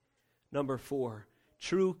history. Number 4,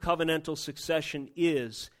 true covenantal succession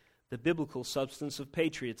is the biblical substance of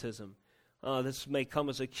patriotism. This may come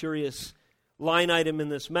as a curious line item in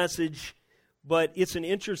this message, but it's an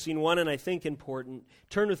interesting one and I think important.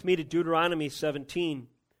 Turn with me to Deuteronomy 17.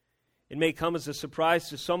 It may come as a surprise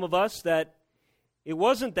to some of us that it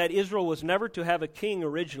wasn't that Israel was never to have a king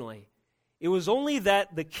originally. It was only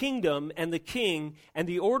that the kingdom and the king and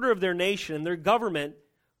the order of their nation and their government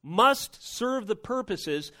must serve the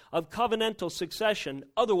purposes of covenantal succession,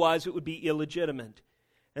 otherwise it would be illegitimate.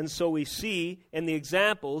 And so we see in the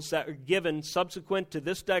examples that are given subsequent to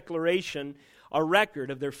this declaration a record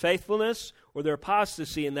of their faithfulness or their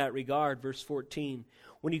apostasy in that regard. Verse 14,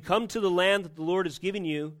 when you come to the land that the Lord has given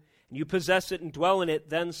you, and you possess it and dwell in it,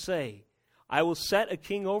 then say, I will set a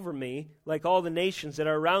king over me like all the nations that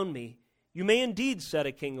are around me. You may indeed set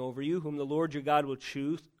a king over you, whom the Lord your God will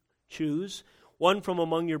choose. One from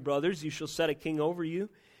among your brothers, you shall set a king over you.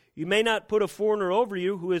 You may not put a foreigner over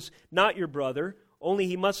you who is not your brother, only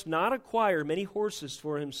he must not acquire many horses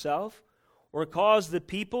for himself, or cause the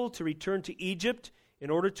people to return to Egypt in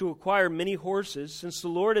order to acquire many horses, since the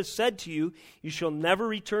Lord has said to you, you shall never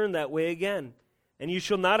return that way again. And he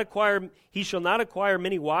shall not acquire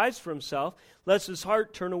many wives for himself, lest his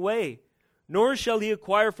heart turn away. Nor shall he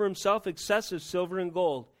acquire for himself excessive silver and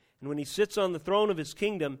gold. And when he sits on the throne of his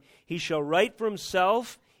kingdom, he shall write for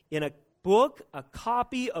himself in a book a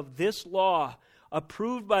copy of this law,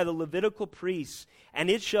 approved by the Levitical priests. And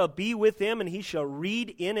it shall be with him, and he shall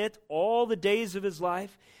read in it all the days of his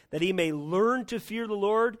life, that he may learn to fear the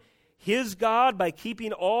Lord, his God, by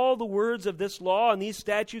keeping all the words of this law and these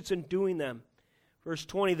statutes and doing them. Verse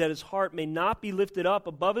 20, that his heart may not be lifted up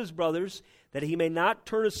above his brothers, that he may not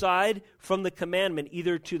turn aside from the commandment,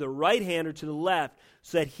 either to the right hand or to the left,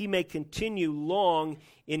 so that he may continue long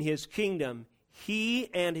in his kingdom,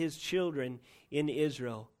 he and his children in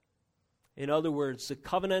Israel. In other words, the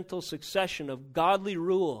covenantal succession of godly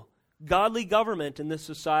rule, godly government in this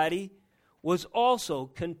society was also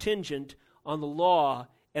contingent on the law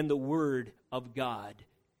and the word of God.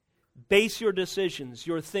 Base your decisions,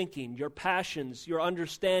 your thinking, your passions, your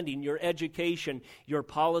understanding, your education, your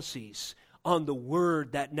policies on the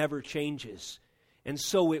word that never changes. And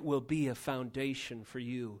so it will be a foundation for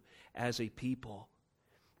you as a people.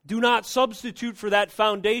 Do not substitute for that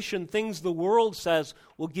foundation things the world says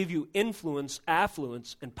will give you influence,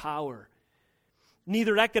 affluence, and power.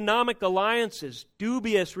 Neither economic alliances,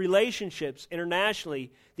 dubious relationships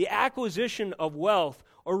internationally, the acquisition of wealth,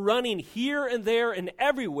 or running here and there and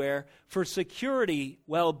everywhere for security,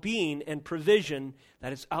 well-being, and provision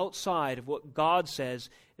that is outside of what God says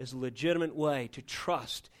is a legitimate way to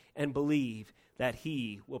trust and believe that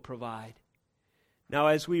He will provide. Now,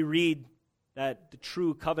 as we read that the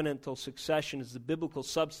true covenantal succession is the biblical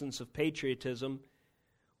substance of patriotism,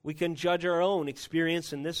 we can judge our own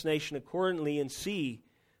experience in this nation accordingly and see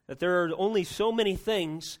that there are only so many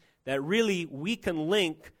things that really we can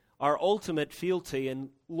link our ultimate fealty and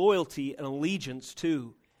loyalty and allegiance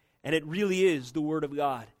to. And it really is the Word of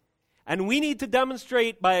God. And we need to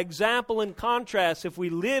demonstrate by example and contrast, if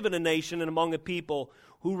we live in a nation and among a people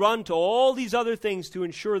who run to all these other things to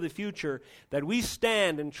ensure the future, that we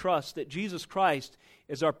stand and trust that Jesus Christ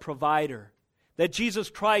is our provider, that Jesus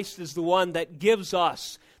Christ is the one that gives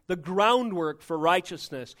us the groundwork for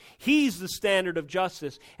righteousness. He's the standard of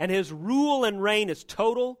justice, and His rule and reign is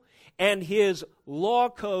total, and His law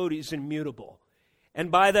code is immutable.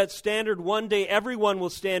 And by that standard, one day everyone will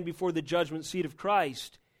stand before the judgment seat of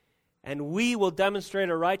Christ, and we will demonstrate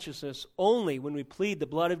our righteousness only when we plead the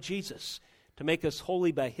blood of Jesus to make us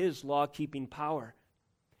holy by His law-keeping power.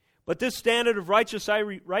 But this standard of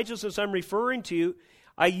righteousness I'm referring to,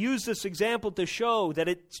 I use this example to show that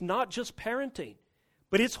it's not just parenting,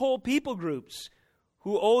 but it's whole people groups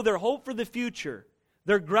who owe their hope for the future,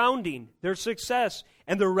 their grounding, their success,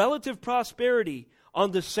 and their relative prosperity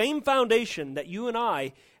on the same foundation that you and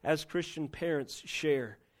I, as Christian parents,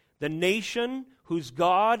 share. The nation whose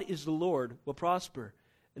God is the Lord will prosper,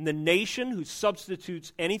 and the nation who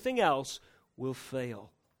substitutes anything else will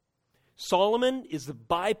fail. Solomon is the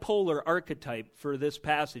bipolar archetype for this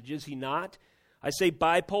passage, is he not? I say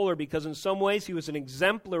bipolar because in some ways he was an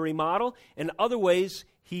exemplary model, in other ways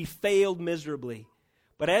he failed miserably.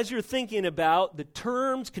 But as you're thinking about the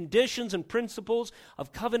terms, conditions, and principles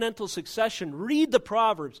of covenantal succession, read the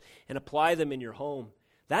Proverbs and apply them in your home.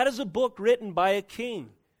 That is a book written by a king,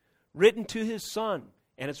 written to his son.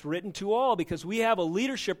 And it's written to all because we have a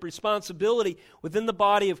leadership responsibility within the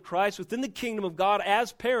body of Christ, within the kingdom of God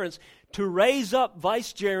as parents, to raise up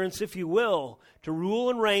vicegerents, if you will, to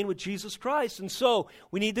rule and reign with Jesus Christ. And so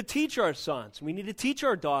we need to teach our sons, we need to teach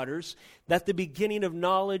our daughters that the beginning of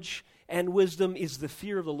knowledge and wisdom is the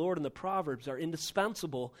fear of the Lord, and the Proverbs are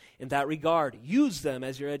indispensable in that regard. Use them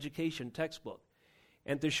as your education textbook.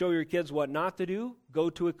 And to show your kids what not to do,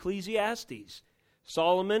 go to Ecclesiastes.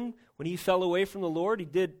 Solomon, when he fell away from the Lord,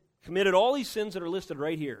 he committed all these sins that are listed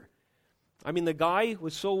right here. I mean, the guy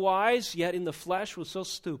was so wise, yet in the flesh was so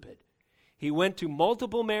stupid. He went to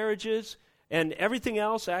multiple marriages and everything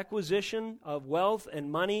else, acquisition of wealth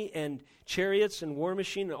and money and chariots and war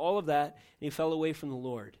machine and all of that, and he fell away from the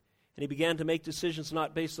Lord. And he began to make decisions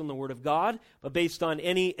not based on the Word of God, but based on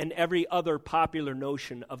any and every other popular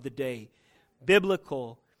notion of the day.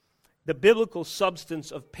 The biblical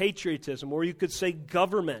substance of patriotism, or you could say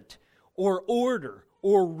government, or order,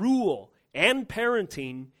 or rule, and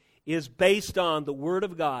parenting is based on the Word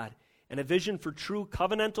of God. And a vision for true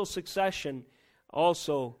covenantal succession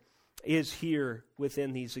also is here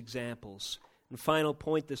within these examples. And final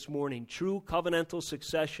point this morning, true covenantal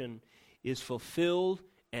succession is fulfilled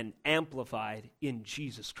and amplified in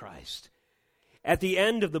Jesus Christ. At the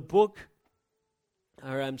end of the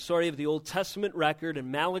of the Old Testament record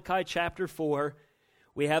in Malachi chapter 4,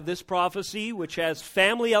 we have this prophecy which has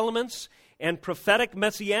family elements and prophetic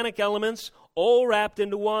messianic elements all wrapped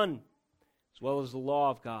into one, as well as the law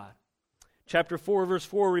of God. Chapter 4, verse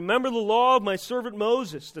 4, remember the law of my servant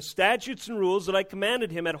Moses, the statutes and rules that I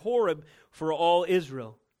commanded him at Horeb for all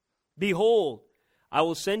Israel. Behold, I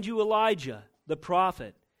will send you Elijah, the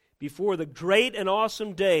prophet, before the great and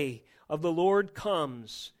awesome day of the Lord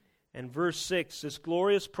comes. And verse 6, this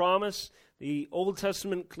glorious promise the Old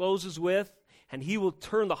Testament closes with, and he will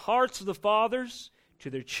turn the hearts of the fathers to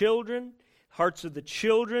their children, hearts of the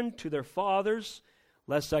children to their fathers,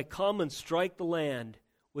 lest I come and strike the land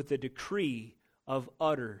with a decree of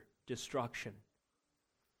utter destruction.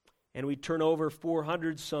 And we turn over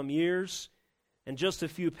 400 some years and just a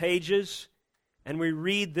few pages, and we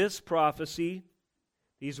read this prophecy,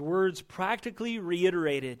 these words practically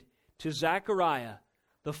reiterated to Zechariah,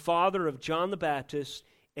 the father of John the Baptist,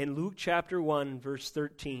 in Luke chapter 1, verse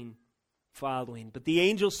 13 following. But the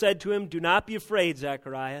angel said to him, do not be afraid,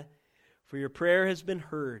 Zechariah, for your prayer has been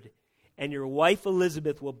heard, and your wife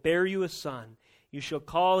Elizabeth will bear you a son. You shall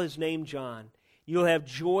call his name John. You will have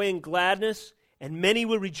joy and gladness, and many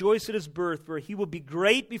will rejoice at his birth, for he will be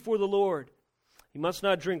great before the Lord. He must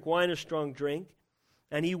not drink wine or strong drink,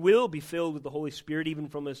 and he will be filled with the Holy Spirit even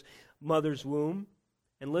from his mother's womb.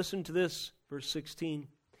 And listen to this, verse 16.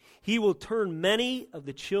 He will turn many of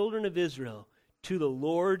the children of Israel to the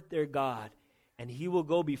Lord their God, and he will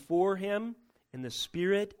go before him in the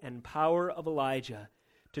spirit and power of Elijah,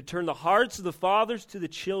 to turn the hearts of the fathers to the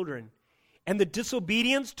children, and the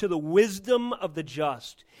disobedience to the wisdom of the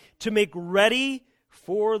just, to make ready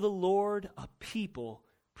for the Lord a people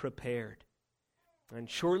prepared. And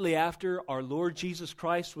shortly after our Lord Jesus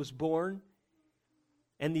Christ was born,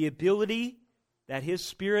 and the ability that his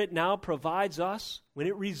Spirit now provides us when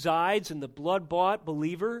it resides in the blood-bought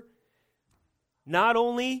believer, not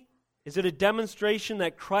only is it a demonstration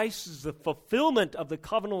that Christ is the fulfillment of the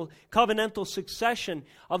covenantal succession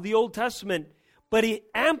of the Old Testament, but it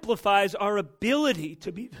amplifies our ability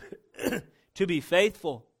to be to be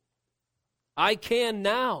faithful. I can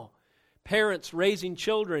now, parents raising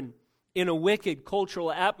children in a wicked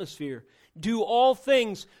cultural atmosphere, do all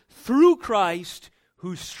things through Christ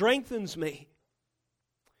who strengthens me.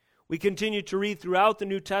 We continue to read throughout the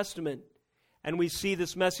New Testament, and we see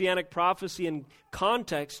this messianic prophecy in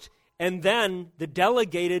context, and then the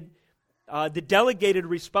delegated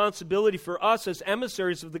responsibility for us as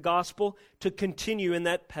emissaries of the gospel to continue in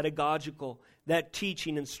that pedagogical, that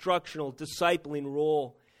teaching, instructional, discipling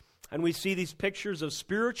role. And we see these pictures of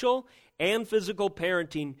spiritual and physical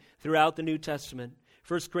parenting throughout the New Testament.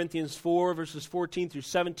 1 Corinthians 4, verses 14 through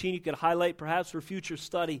 17, you could highlight perhaps for future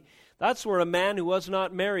study. That's where a man who was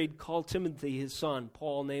not married called Timothy his son,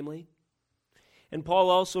 Paul namely. And Paul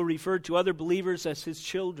also referred to other believers as his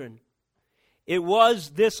children. It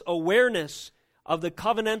was this awareness of the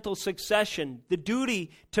covenantal succession, the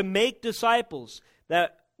duty to make disciples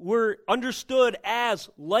that were understood as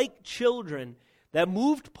like children, that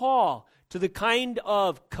moved Paul to the kind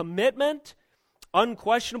of commitment,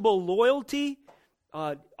 unquestionable loyalty,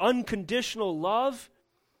 unconditional love,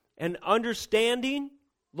 and understanding,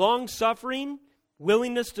 long-suffering,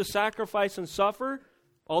 willingness to sacrifice and suffer,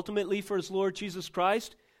 ultimately for his Lord Jesus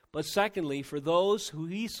Christ, but secondly, for those who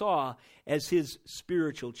he saw as his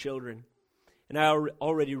spiritual children. And I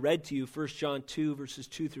already read to you 1 John 2, verses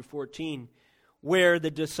 2 through 14, where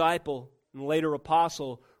the disciple and later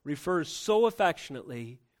apostle refers so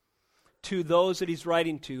affectionately to those that he's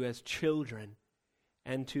writing to as children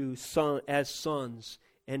and to as sons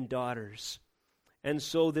and daughters. And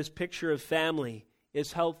so this picture of family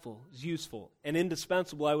is helpful, is useful, and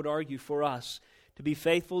indispensable, I would argue, for us to be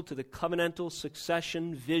faithful to the covenantal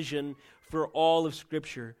succession vision for all of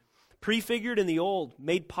Scripture, prefigured in the Old,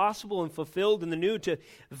 made possible and fulfilled in the New to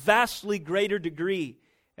vastly greater degree.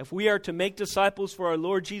 If we are to make disciples for our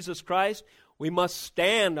Lord Jesus Christ, we must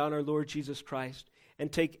stand on our Lord Jesus Christ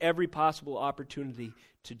and take every possible opportunity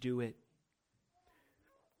to do it.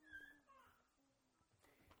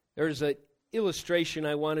 There's an illustration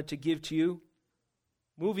I wanted to give to you.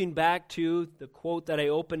 Moving back to the quote that I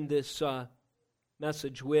opened this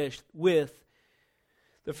message with,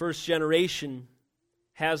 the first generation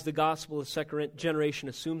has the gospel, the second generation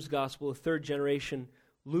assumes the gospel, the third generation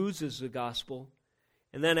loses the gospel.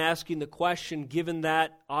 And then asking the question, given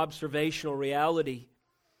that observational reality,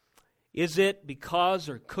 is it because,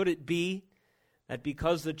 or could it be, that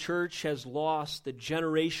because the church has lost the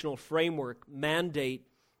generational framework, mandate,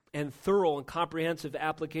 and thorough and comprehensive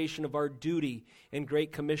application of our duty and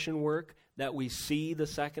Great Commission work, that we see the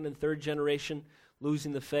second and third generation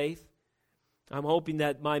losing the faith? I'm hoping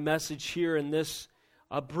that my message here in this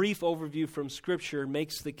brief overview from Scripture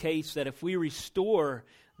makes the case that if we restore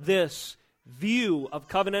this view of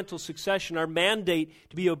covenantal succession, our mandate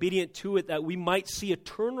to be obedient to it, that we might see a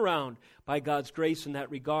turnaround by God's grace in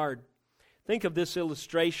that regard. Think of this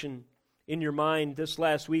illustration in your mind. This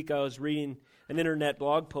last week I was reading an internet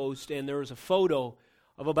blog post, and there was a photo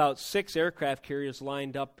of about 6 aircraft carriers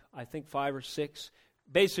lined up, I think 5 or 6.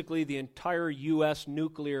 Basically, the entire U.S.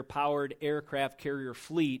 nuclear-powered aircraft carrier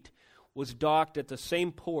fleet was docked at the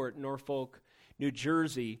same port, Norfolk, New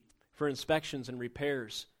Jersey, for inspections and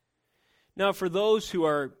repairs. Now, for those who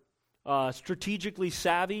are strategically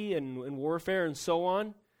savvy in warfare and so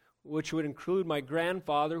on, which would include my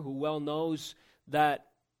grandfather, who well knows that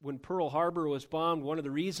when Pearl Harbor was bombed, one of the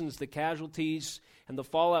reasons the casualties and the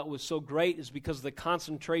fallout was so great is because of the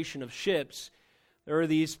concentration of ships. There are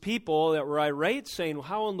these people that were irate saying, well,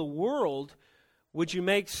 how in the world would you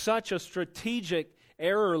make such a strategic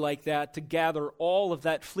error like that to gather all of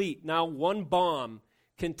that fleet? Now one bomb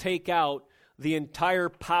can take out the entire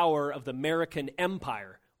power of the American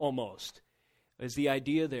empire, almost, is the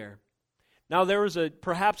idea there. Now there was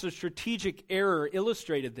perhaps a strategic error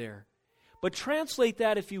illustrated there. But translate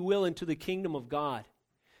that, if you will, into the kingdom of God.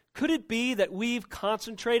 Could it be that we've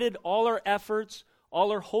concentrated all our efforts,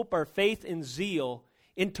 all our hope, our faith, and zeal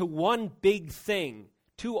into one big thing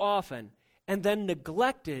too often, and then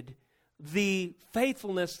neglected the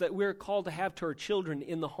faithfulness that we're called to have to our children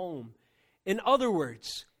in the home? In other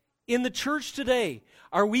words, in the church today,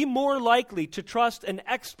 are we more likely to trust an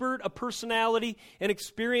expert, a personality, an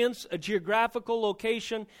experience, a geographical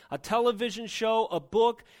location, a television show, a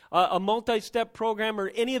book, a multi-step program,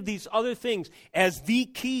 or any of these other things as the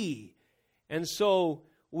key? And so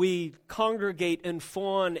we congregate and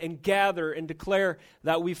fawn and gather and declare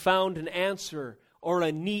that we found an answer or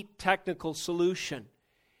a neat technical solution.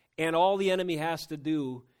 And all the enemy has to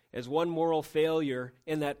do is one moral failure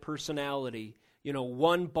in that personality,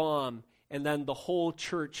 one bomb, and then the whole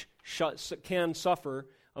church can suffer,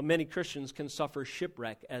 many Christians can suffer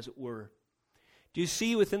shipwreck, as it were. Do you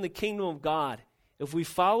see within the kingdom of God, if we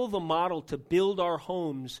follow the model to build our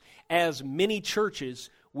homes as mini churches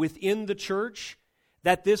within the church,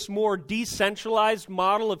 that this more decentralized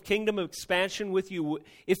model of kingdom expansion, with you,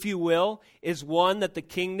 if you will, is one that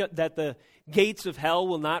the gates of hell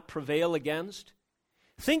will not prevail against?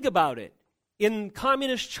 Think about it. In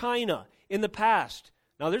communist China in the past,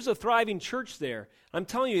 now there's a thriving church there. I'm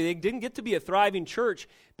telling you, they didn't get to be a thriving church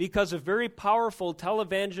because a very powerful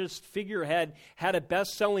televangelist figurehead had a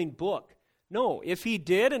best-selling book. No, if he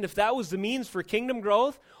did, and if that was the means for kingdom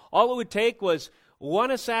growth, all it would take was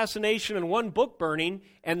one assassination and one book burning,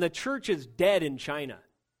 and the church is dead in China.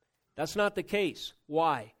 That's not the case.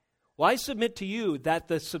 Why? Well, I submit to you that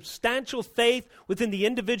the substantial faith within the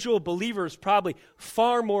individual believer is probably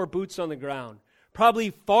far more boots on the ground, probably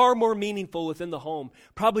far more meaningful within the home,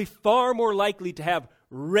 probably far more likely to have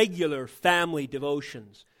regular family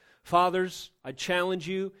devotions. Fathers, I challenge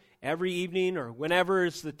you every evening or whenever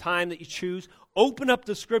is the time that you choose, open up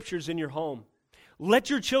the scriptures in your home.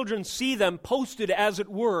 Let your children see them posted, as it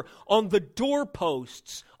were, on the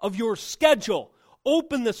doorposts of your schedule.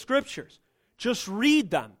 Open the scriptures. Just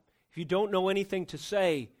read them. If you don't know anything to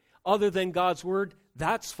say other than God's word,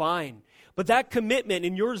 that's fine. But that commitment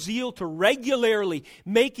and your zeal to regularly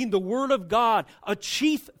making the word of God a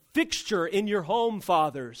chief fixture in your home,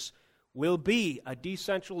 fathers, will be a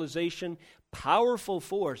decentralization, powerful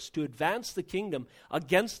force to advance the kingdom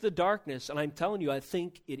against the darkness. And I'm telling you, I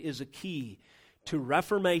think it is a key to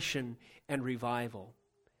reformation and revival.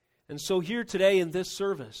 And so here today in this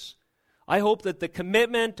service, I hope that the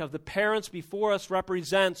commitment of the parents before us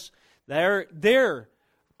represents their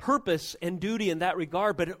purpose and duty in that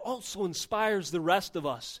regard, but it also inspires the rest of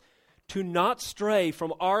us to not stray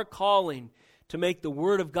from our calling to make the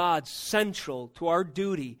Word of God central to our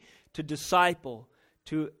duty to disciple,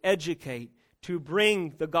 to educate, to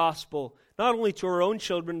bring the gospel not only to our own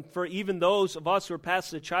children, for even those of us who are past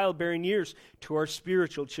the childbearing years, to our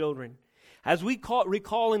spiritual children. As we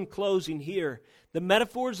recall in closing here, the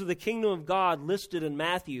metaphors of the kingdom of God listed in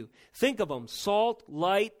Matthew, think of them: salt,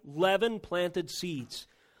 light, leaven, planted seeds.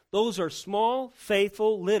 Those are small,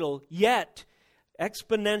 faithful, little, yet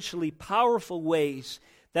exponentially powerful ways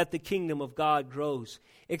that the kingdom of God grows.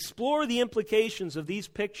 Explore the implications of these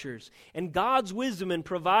pictures and God's wisdom in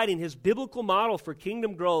providing His biblical model for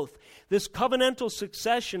kingdom growth. This covenantal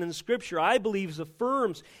succession in Scripture, I believe,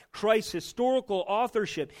 affirms Christ's historical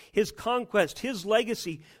authorship, His conquest, His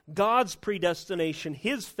legacy, God's predestination,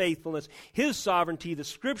 His faithfulness, His sovereignty, the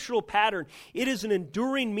scriptural pattern. It is an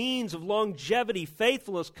enduring means of longevity,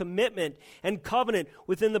 faithfulness, commitment, and covenant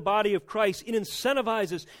within the body of Christ. It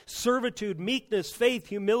incentivizes servitude, meekness, faith,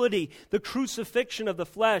 humility, the crucifixion of the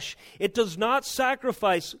flesh. It does not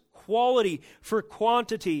sacrifice quality for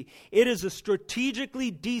quantity. It is a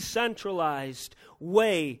strategically decentralized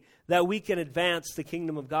way that we can advance the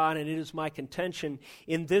kingdom of God. And it is my contention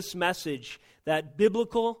in this message that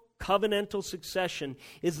biblical covenantal succession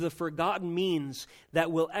is the forgotten means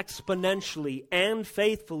that will exponentially and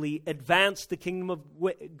faithfully advance the kingdom of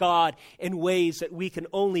God in ways that we can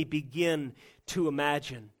only begin to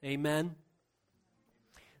imagine. Amen?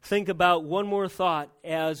 Think about one more thought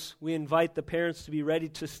as we invite the parents to be ready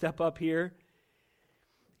to step up here.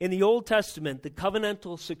 In the Old Testament, the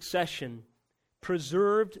covenantal succession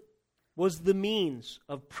preserved was the means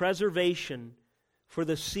of preservation for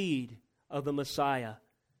the seed of the Messiah.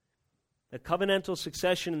 The covenantal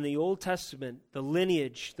succession in the Old Testament, the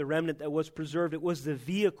lineage, the remnant that was preserved, it was the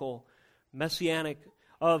vehicle messianic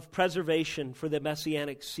of preservation for the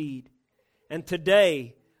messianic seed. And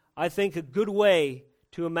today, I think a good way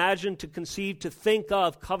to imagine, to conceive, to think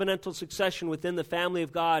of covenantal succession within the family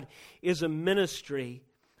of God is a ministry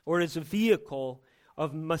or is a vehicle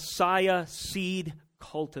of Messiah seed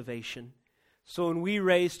cultivation. So when we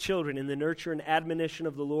raise children in the nurture and admonition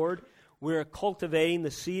of the Lord, we are cultivating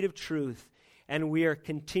the seed of truth, and we are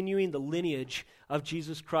continuing the lineage of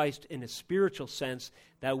Jesus Christ in a spiritual sense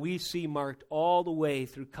that we see marked all the way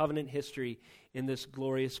through covenant history in this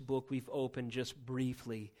glorious book we've opened just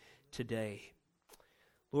briefly today.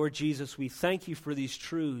 Lord Jesus, we thank you for these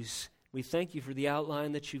truths. We thank you for the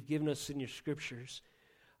outline that you've given us in your scriptures.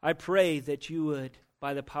 I pray that you would,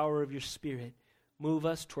 by the power of your Spirit, move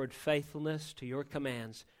us toward faithfulness to your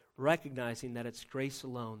commands, recognizing that it's grace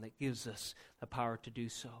alone that gives us the power to do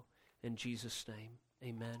so. In Jesus' name,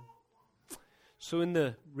 amen. So in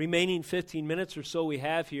the remaining 15 minutes or so we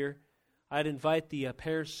have here, I'd invite the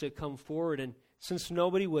parents to come forward. And since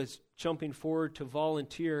nobody was jumping forward to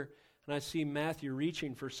volunteer, and I see Matthew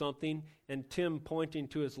reaching for something and Tim pointing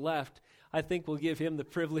to his left, I think we'll give him the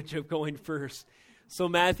privilege of going first. So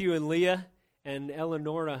Matthew and Leah and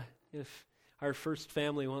Eleonora, our first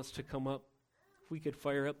family wants to come up, if we could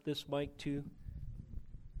fire up this mic too.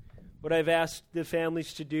 What I've asked the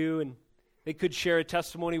families to do, and they could share a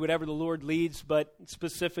testimony, whatever the Lord leads, but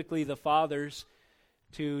specifically the fathers,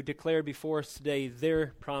 to declare before us today their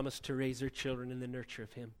promise to raise their children in the nurture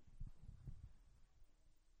of Him.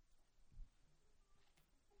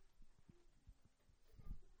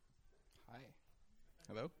 Hi.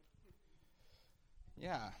 Hello?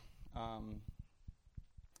 Yeah.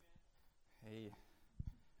 Hey.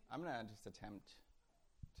 I'm going to just attempt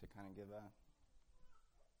to kind of give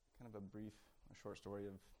a brief, short story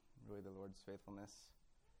of really the Lord's faithfulness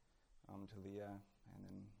to Leah and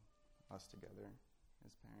then us together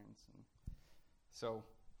as parents. And so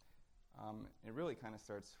it really kind of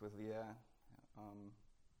starts with Leah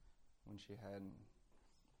when she had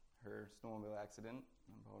her snowmobile accident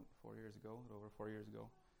about 4 years ago, a little over 4 years ago.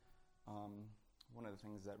 One of the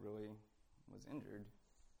things that really was injured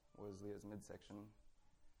was Leah's midsection,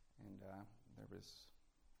 and there was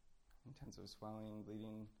intensive swelling,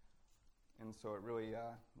 bleeding, and so it really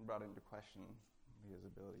brought into question Leah's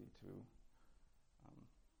ability to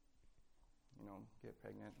get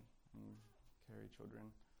pregnant and carry children.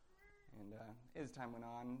 And as time went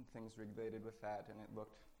on, things regulated with that, and it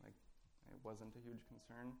looked like it wasn't a huge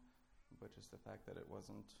concern, but just the fact that it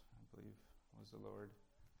wasn't, I believe, was the Lord.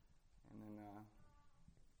 And then,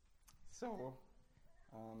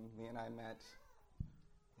 Leah and I met,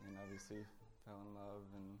 and obviously fell in love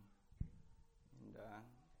and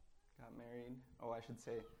got married. Oh, I should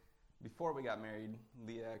say, before we got married,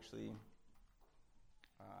 Leah actually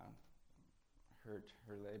hurt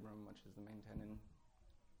her labrum, which is the main tendon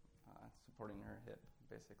supporting her hip,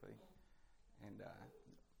 basically, and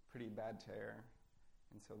pretty bad tear.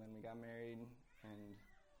 And so then we got married, and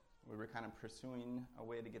we were kind of pursuing a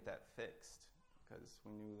way to get that fixed, because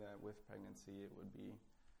we knew that with pregnancy it would be,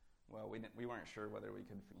 well, we weren't sure whether we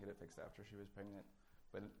could get it fixed after she was pregnant,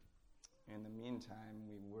 but in the meantime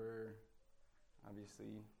we were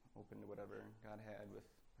obviously open to whatever God had with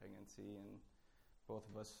pregnancy, and both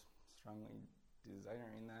of us strongly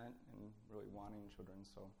desiring that and really wanting children.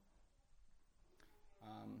 So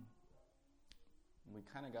we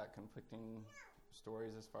kind of got conflicting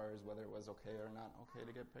stories as far as whether it was okay or not okay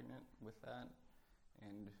to get pregnant with that.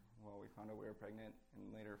 And well, we found out we were pregnant, and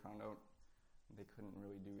later found out they couldn't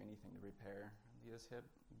really do anything to repair Leah's hip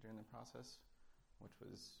during the process, which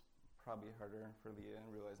was probably harder for Leah,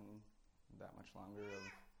 realizing that much longer of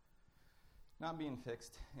not being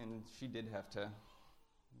fixed. And she did have to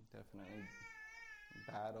definitely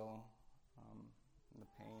battle the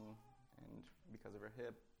pain, and because of her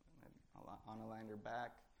hip, it unaligned her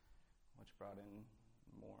back, which brought in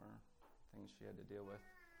more things she had to deal with.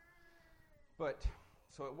 But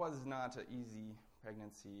so it was not an easy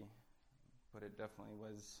pregnancy, but it definitely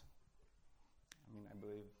was, I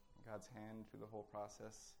believe God's hand through the whole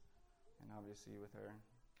process. And obviously with our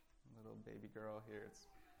little baby girl here,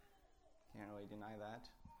 can't really deny that.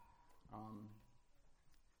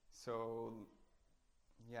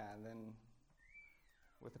 And then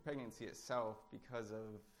with the pregnancy itself,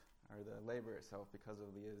 the labor itself, because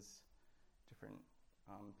of Leah's different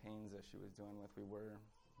pains that she was dealing with, we were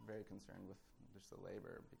very concerned with just the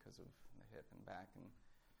labor because of the hip and back. And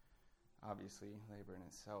obviously labor in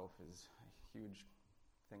itself is a huge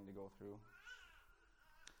thing to go through.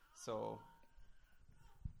 So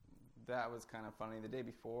that was kind of funny. The day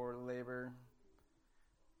before labor,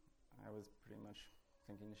 I was pretty much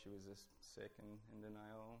thinking she was just sick and in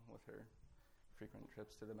denial with her frequent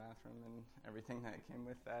trips to the bathroom and everything that came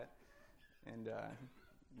with that. And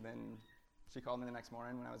then she called me the next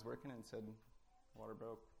morning when I was working and said, water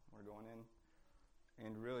broke, we're going in.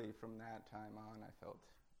 And really from that time on, I felt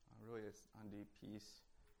really on deep peace.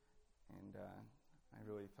 And I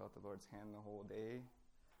really felt the Lord's hand the whole day.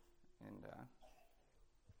 And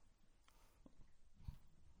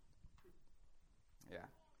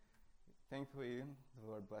thankfully, the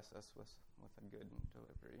Lord blessed us with a good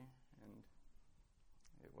delivery, and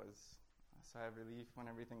it was a sigh of relief when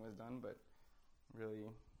everything was done, but really,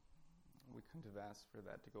 we couldn't have asked for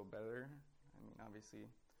that to go better. Obviously,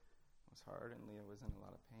 it was hard, and Leah was in a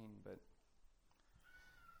lot of pain, but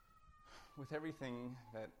with everything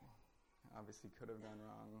that obviously could have gone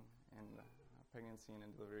wrong, and a pregnancy and a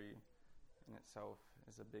delivery in itself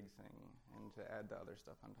is a big thing, and to add the other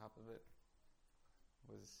stuff on top of it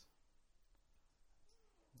was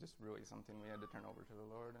just really something we had to turn over to the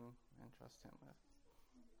Lord and trust Him with.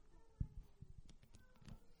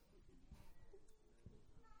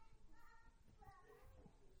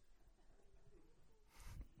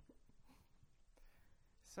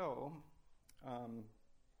 So,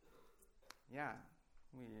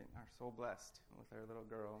 we are so blessed with our little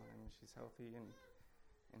girl, and she's healthy and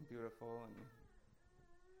beautiful, and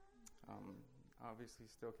obviously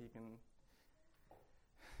still keeping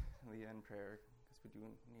Leah in prayer because we do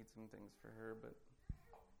need some things for her, but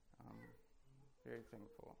very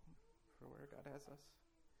thankful for where God has us.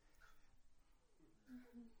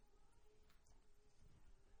 Mm-hmm.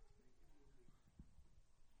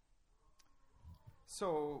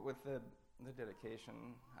 So with the dedication,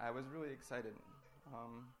 I was really excited.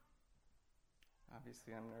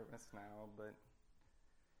 Obviously I'm nervous now, but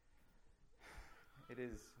it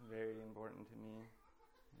is very important to me,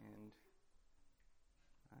 and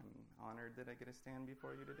I'm honored that I get to stand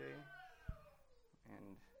before you today,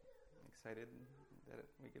 and excited that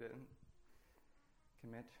we get to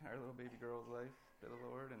commit our little baby girl's life to the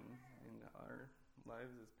Lord and our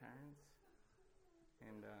lives as parents.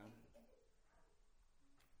 And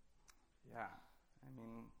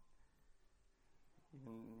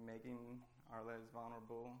even making our lives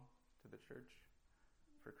vulnerable to the church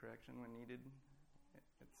for correction when needed,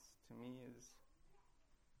 it's, to me,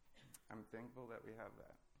 I'm thankful that we have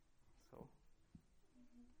that. So,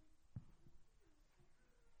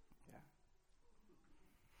 yeah.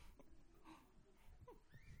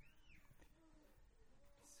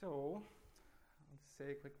 So, I'll just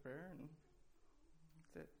say a quick prayer and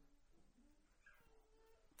that's it.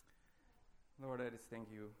 Lord, I just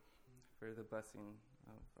thank you for the blessing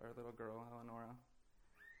of our little girl, Eleonora.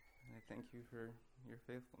 And I thank you for your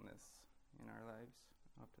faithfulness in our lives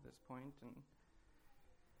up to this point, and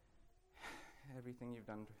everything you've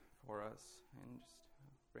done for us, and just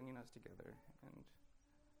bringing us together. And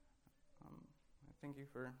I thank you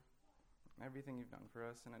for everything you've done for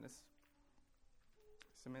us, and I just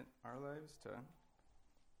submit our lives to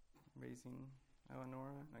raising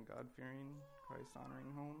Eleonora in a God-fearing,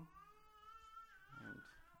 Christ-honoring home. And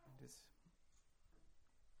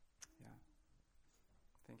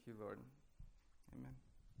thank you, Lord. Amen.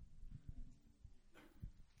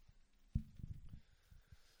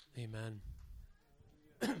 Amen.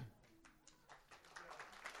 Good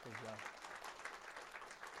job.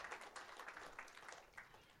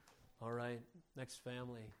 All right, next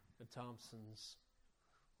family, the Thompsons,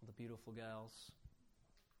 the beautiful gals.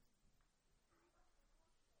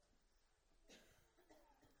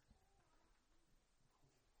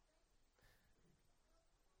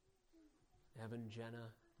 Evan,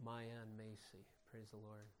 Jenna, Maya, and Macy. Praise the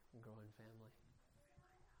Lord. Growing family.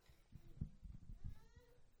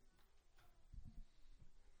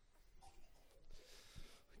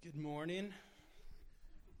 Good morning.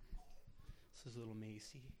 This is little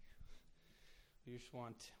Macy. We just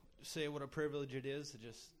want to say what a privilege it is to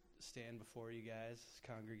just stand before you guys, this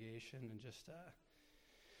congregation, and just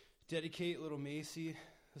dedicate little Macy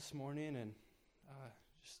this morning. And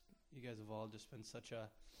just you guys have all just been such a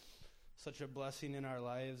blessing in our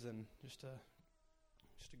lives, and just a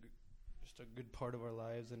good part of our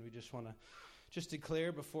lives. And we just want to just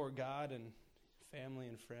declare before God and family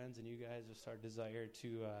and friends and you guys just our desire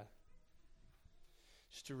to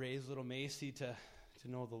raise little Macy to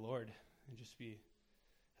know the Lord and just be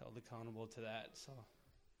held accountable to that. So I'm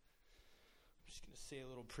just going to say a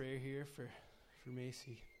little prayer here for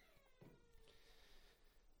Macy.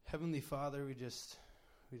 Heavenly Father, we just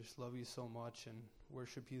love you so much and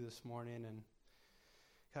worship you this morning. And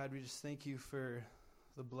God, we just thank you for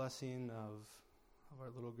the blessing of our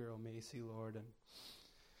little girl Macy, Lord, and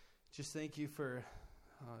just thank you for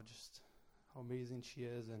just how amazing she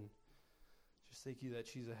is, and just thank you that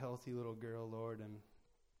she's a healthy little girl, Lord, and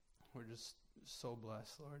we're just so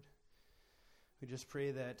blessed, Lord. We just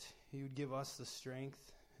pray that you would give us the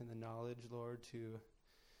strength and the knowledge, Lord, to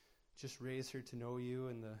just raise her to know you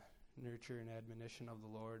and the nurture and admonition of the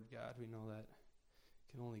Lord. God, we know that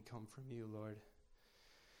can only come from you, Lord.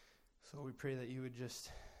 So we pray that you would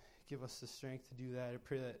just give us the strength to do that. I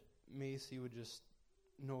pray that Macy would just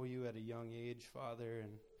know you at a young age, Father,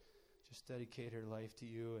 and just dedicate her life to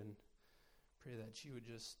you, and pray that she would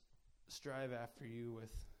just strive after you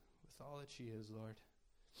with all that she is, Lord.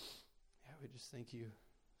 Yeah, we just thank you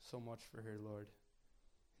so much for her, Lord.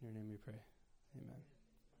 In your name we pray. Amen.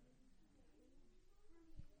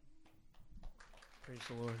 Praise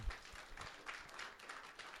the Lord.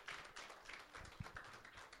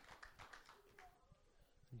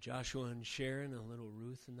 Joshua and Sharon and little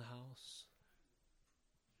Ruth in the house.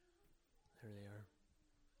 There they are.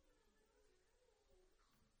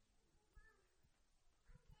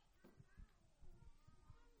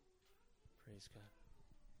 Praise God.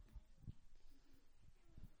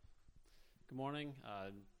 Good morning.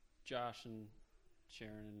 Josh and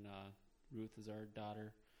Sharon and Ruth is our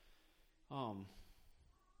daughter.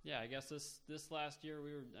 yeah, I guess this last year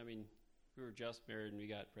we were just married and we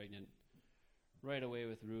got pregnant right away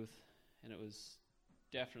with Ruth, and it was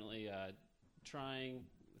definitely trying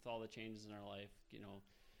with all the changes in our life,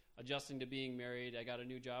 adjusting to being married. I got a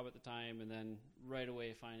new job at the time, and then right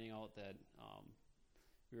away finding out that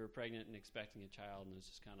we were pregnant and expecting a child, and it was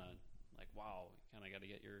just kind of like, wow, you kind of got to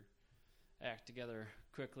get your act together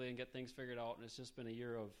quickly and get things figured out. And it's just been a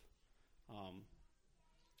year of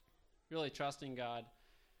really trusting God,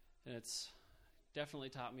 and it's definitely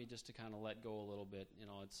taught me just to kind of let go a little bit.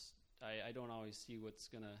 I don't always see what's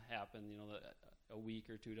going to happen, a week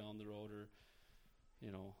or two down the road, or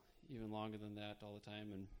even longer than that all the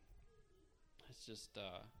time. And it's just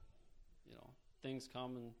things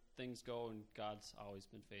come and things go, and God's always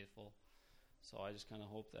been faithful. So I just kind of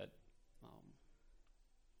hope that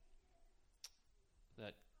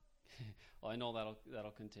well, I know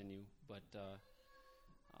that'll continue, but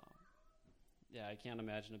yeah, I can't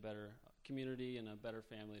imagine a better community and a better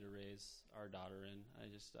family to raise our daughter in. I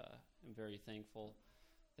just am very thankful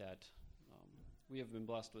that we have been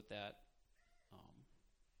blessed with that,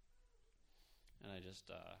 and I just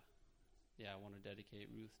I want to dedicate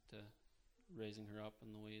Ruth to raising her up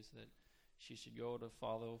in the ways that she should go to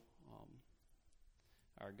follow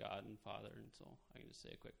our God and Father. And so I can just say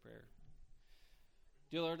a quick prayer.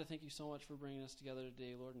 Dear Lord, I thank you so much for bringing us together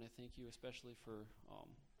today, Lord, and I thank you especially for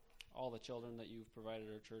all the children that you've provided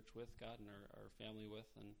our church with, God, and our family with.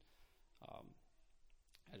 And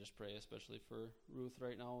I just pray especially for Ruth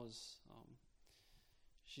right now as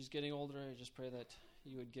she's getting older. I just pray that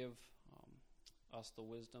you would give us the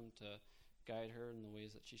wisdom to guide her in the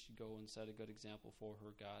ways that she should go and set a good example for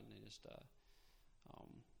her, God. And I just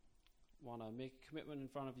want to make a commitment in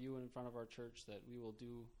front of you and in front of our church that we will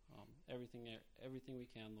do everything we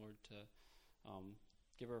can, Lord, to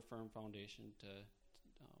give her a firm foundation to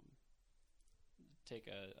take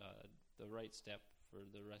the right step for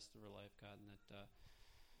the rest of her life, God, and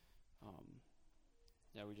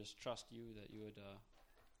that we just trust you that you would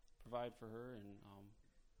provide for her and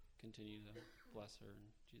continue to bless her.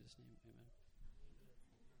 In Jesus' name, amen.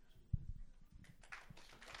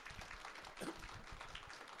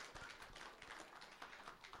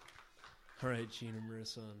 All right, Gene and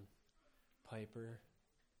Marissa and Piper,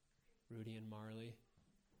 Rudy and Marley.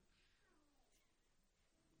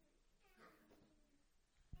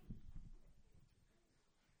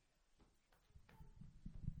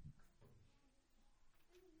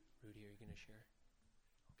 Rudy, are you going to share?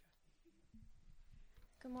 Okay.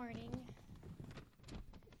 Good morning.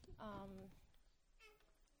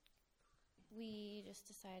 We just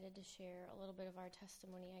decided to share a little bit of our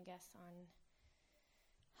testimony, I guess, on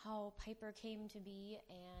how Piper came to be.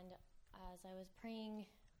 And as I was praying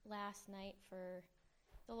last night for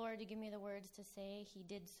the Lord to give me the words to say, he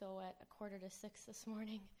did so at 5:45 this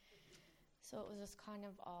morning. So it was just kind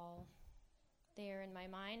of all there in my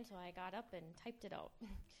mind, so I got up and typed it out.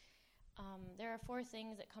 There are 4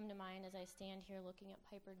 things that come to mind as I stand here looking at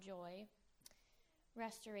Piper Joy: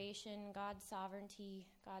 restoration, God's sovereignty,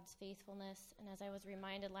 God's faithfulness, and as I was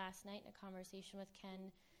reminded last night in a conversation with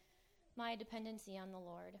Ken, my dependency on the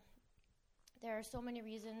Lord. There are so many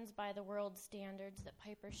reasons by the world's standards that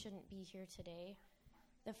Piper shouldn't be here today.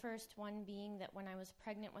 The first one being that when I was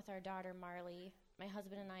pregnant with our daughter Marley, my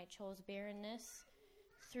husband and I chose barrenness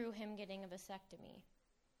through him getting a vasectomy.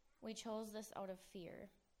 We chose this out of fear.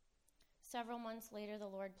 Several months later, the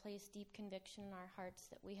Lord placed deep conviction in our hearts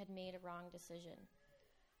that we had made a wrong decision.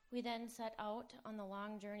 We then set out on the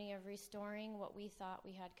long journey of restoring what we thought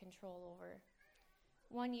we had control over.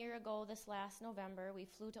 1 year ago, this last November, we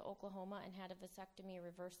flew to Oklahoma and had a vasectomy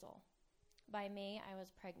reversal. By May, I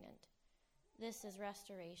was pregnant. This is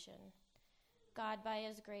restoration. God, by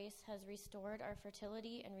his grace, has restored our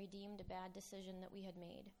fertility and redeemed a bad decision that we had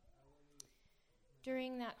made.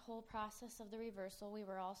 During that whole process of the reversal, we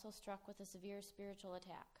were also struck with a severe spiritual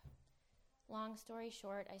attack. Long story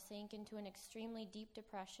short, I sank into an extremely deep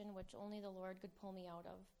depression which only the Lord could pull me out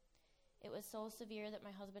of. It was so severe that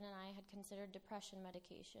my husband and I had considered depression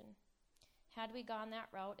medication. Had we gone that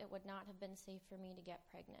route, it would not have been safe for me to get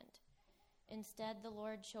pregnant. Instead, the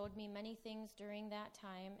Lord showed me many things during that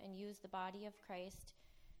time and used the body of Christ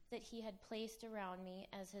that he had placed around me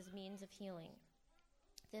as his means of healing.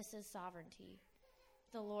 This is sovereignty.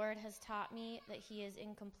 The Lord has taught me that he is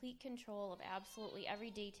in complete control of absolutely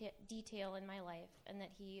every detail in my life and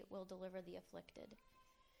that he will deliver the afflicted.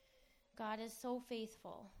 God is so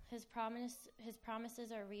faithful. His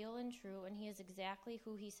promises are real and true, and he is exactly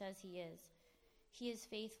who he says he is. He is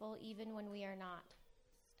faithful even when we are not.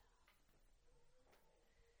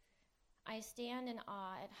 I stand in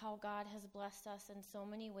awe at how God has blessed us in so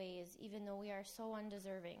many ways, even though we are so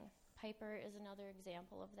undeserving. Piper is another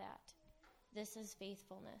example of that. This is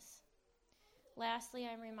faithfulness. Lastly,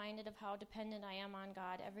 I'm reminded of how dependent I am on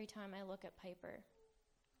God every time I look at Piper.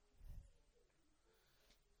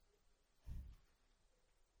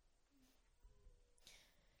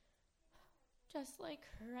 Just like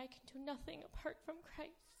her, I can do nothing apart from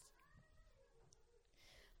Christ.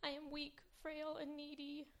 I am weak, frail, and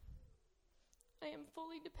needy. I am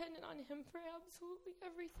fully dependent on him for absolutely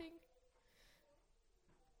everything.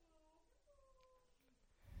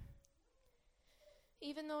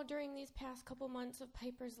 Even though during these past couple months of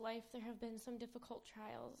Piper's life there have been some difficult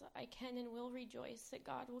trials, I can and will rejoice that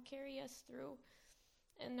God will carry us through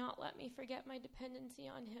and not let me forget my dependency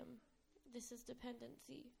on him. This is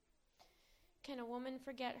dependency. Can a woman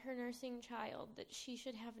forget her nursing child, that she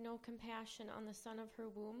should have no compassion on the son of her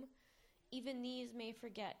womb? Even these may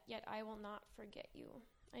forget, yet I will not forget you.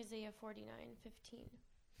 Isaiah 49:15.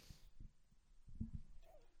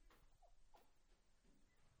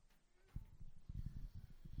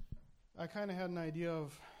 I kind of had an idea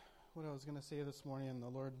of what I was going to say this morning, and the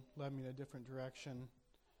Lord led me in a different direction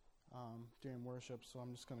during worship, so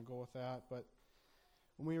I'm just going to go with that. But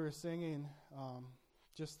when we were singing,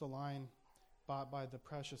 just the line, "Bought by the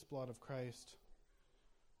precious blood of Christ,"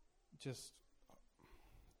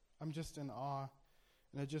 I'm just in awe,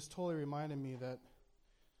 and it just totally reminded me that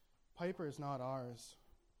Piper is not ours.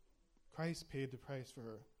 Christ paid the price for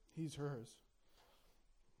her. He's hers.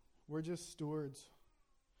 We're just stewards.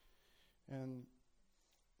 And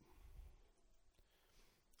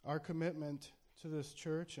our commitment to this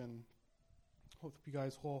church, and hope you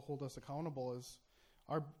guys hold us accountable, is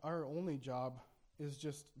our only job is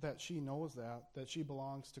just that she knows that she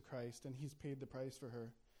belongs to Christ, and he's paid the price for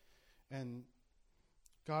her. And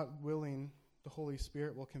God willing, the Holy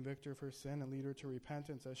Spirit will convict her of her sin and lead her to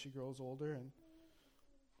repentance as she grows older. And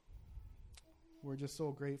we're just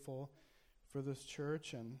so grateful for this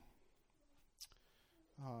church. And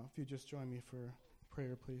if you just join me for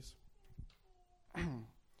prayer, please.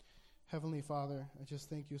 Heavenly Father, I just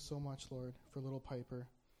thank you so much, Lord, for little Piper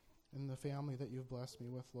and the family that you've blessed me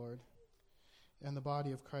with, Lord, and the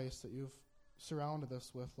body of Christ that you've surrounded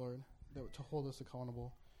us with, Lord, to hold us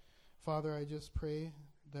accountable. Father, I just pray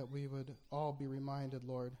that we would all be reminded,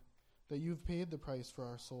 Lord, that you've paid the price for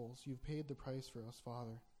our souls. You've paid the price for us,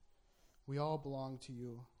 Father. We all belong to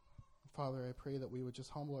you. Father, I pray that we would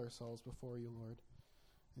just humble ourselves before you, Lord,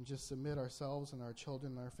 and just submit ourselves and our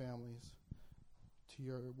children and our families to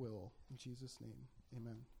your will. In Jesus' name,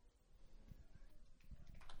 amen.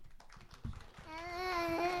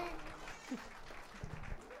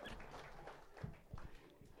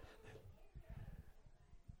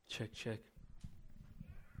 Check.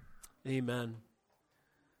 Amen.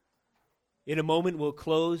 In a moment, we'll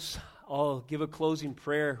close. I'll give a closing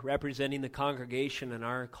prayer representing the congregation and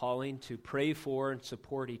our calling to pray for and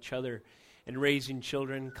support each other in raising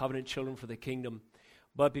children, covenant children for the kingdom.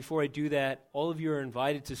 But before I do that, all of you are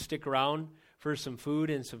invited to stick around for some food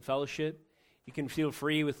and some fellowship. You can feel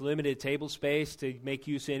free with limited table space to make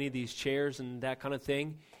use of any of these chairs and that kind of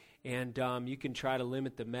thing. And you can try to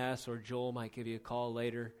limit the mess, or Joel might give you a call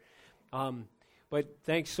later. But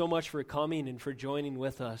thanks so much for coming and for joining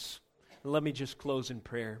with us. And let me just close in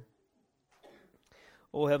prayer.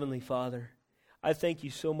 Oh, Heavenly Father, I thank you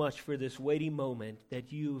so much for this weighty moment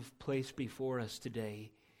that you've placed before us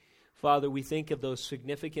today. Father, we think of those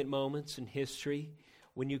significant moments in history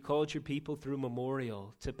when you called your people through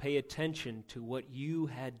memorial to pay attention to what you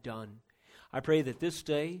had done. I pray that this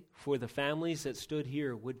day, for the families that stood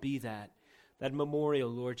here, would be that memorial,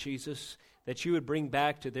 Lord Jesus, that you would bring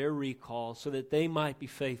back to their recall so that they might be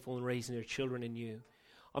faithful in raising their children in you.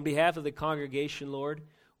 On behalf of the congregation, Lord,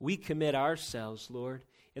 we commit ourselves, Lord,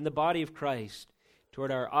 in the body of Christ,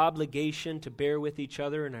 toward our obligation to bear with each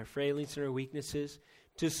other in our failings and our weaknesses,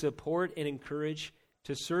 to support and encourage,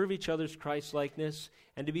 to serve each other's Christ-likeness,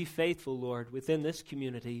 and to be faithful, Lord, within this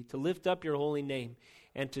community, to lift up your holy name,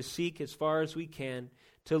 and to seek as far as we can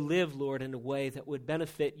to live, Lord, in a way that would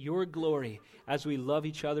benefit your glory as we love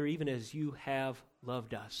each other, even as you have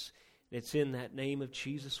loved us. It's in that name of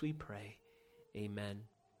Jesus we pray. Amen.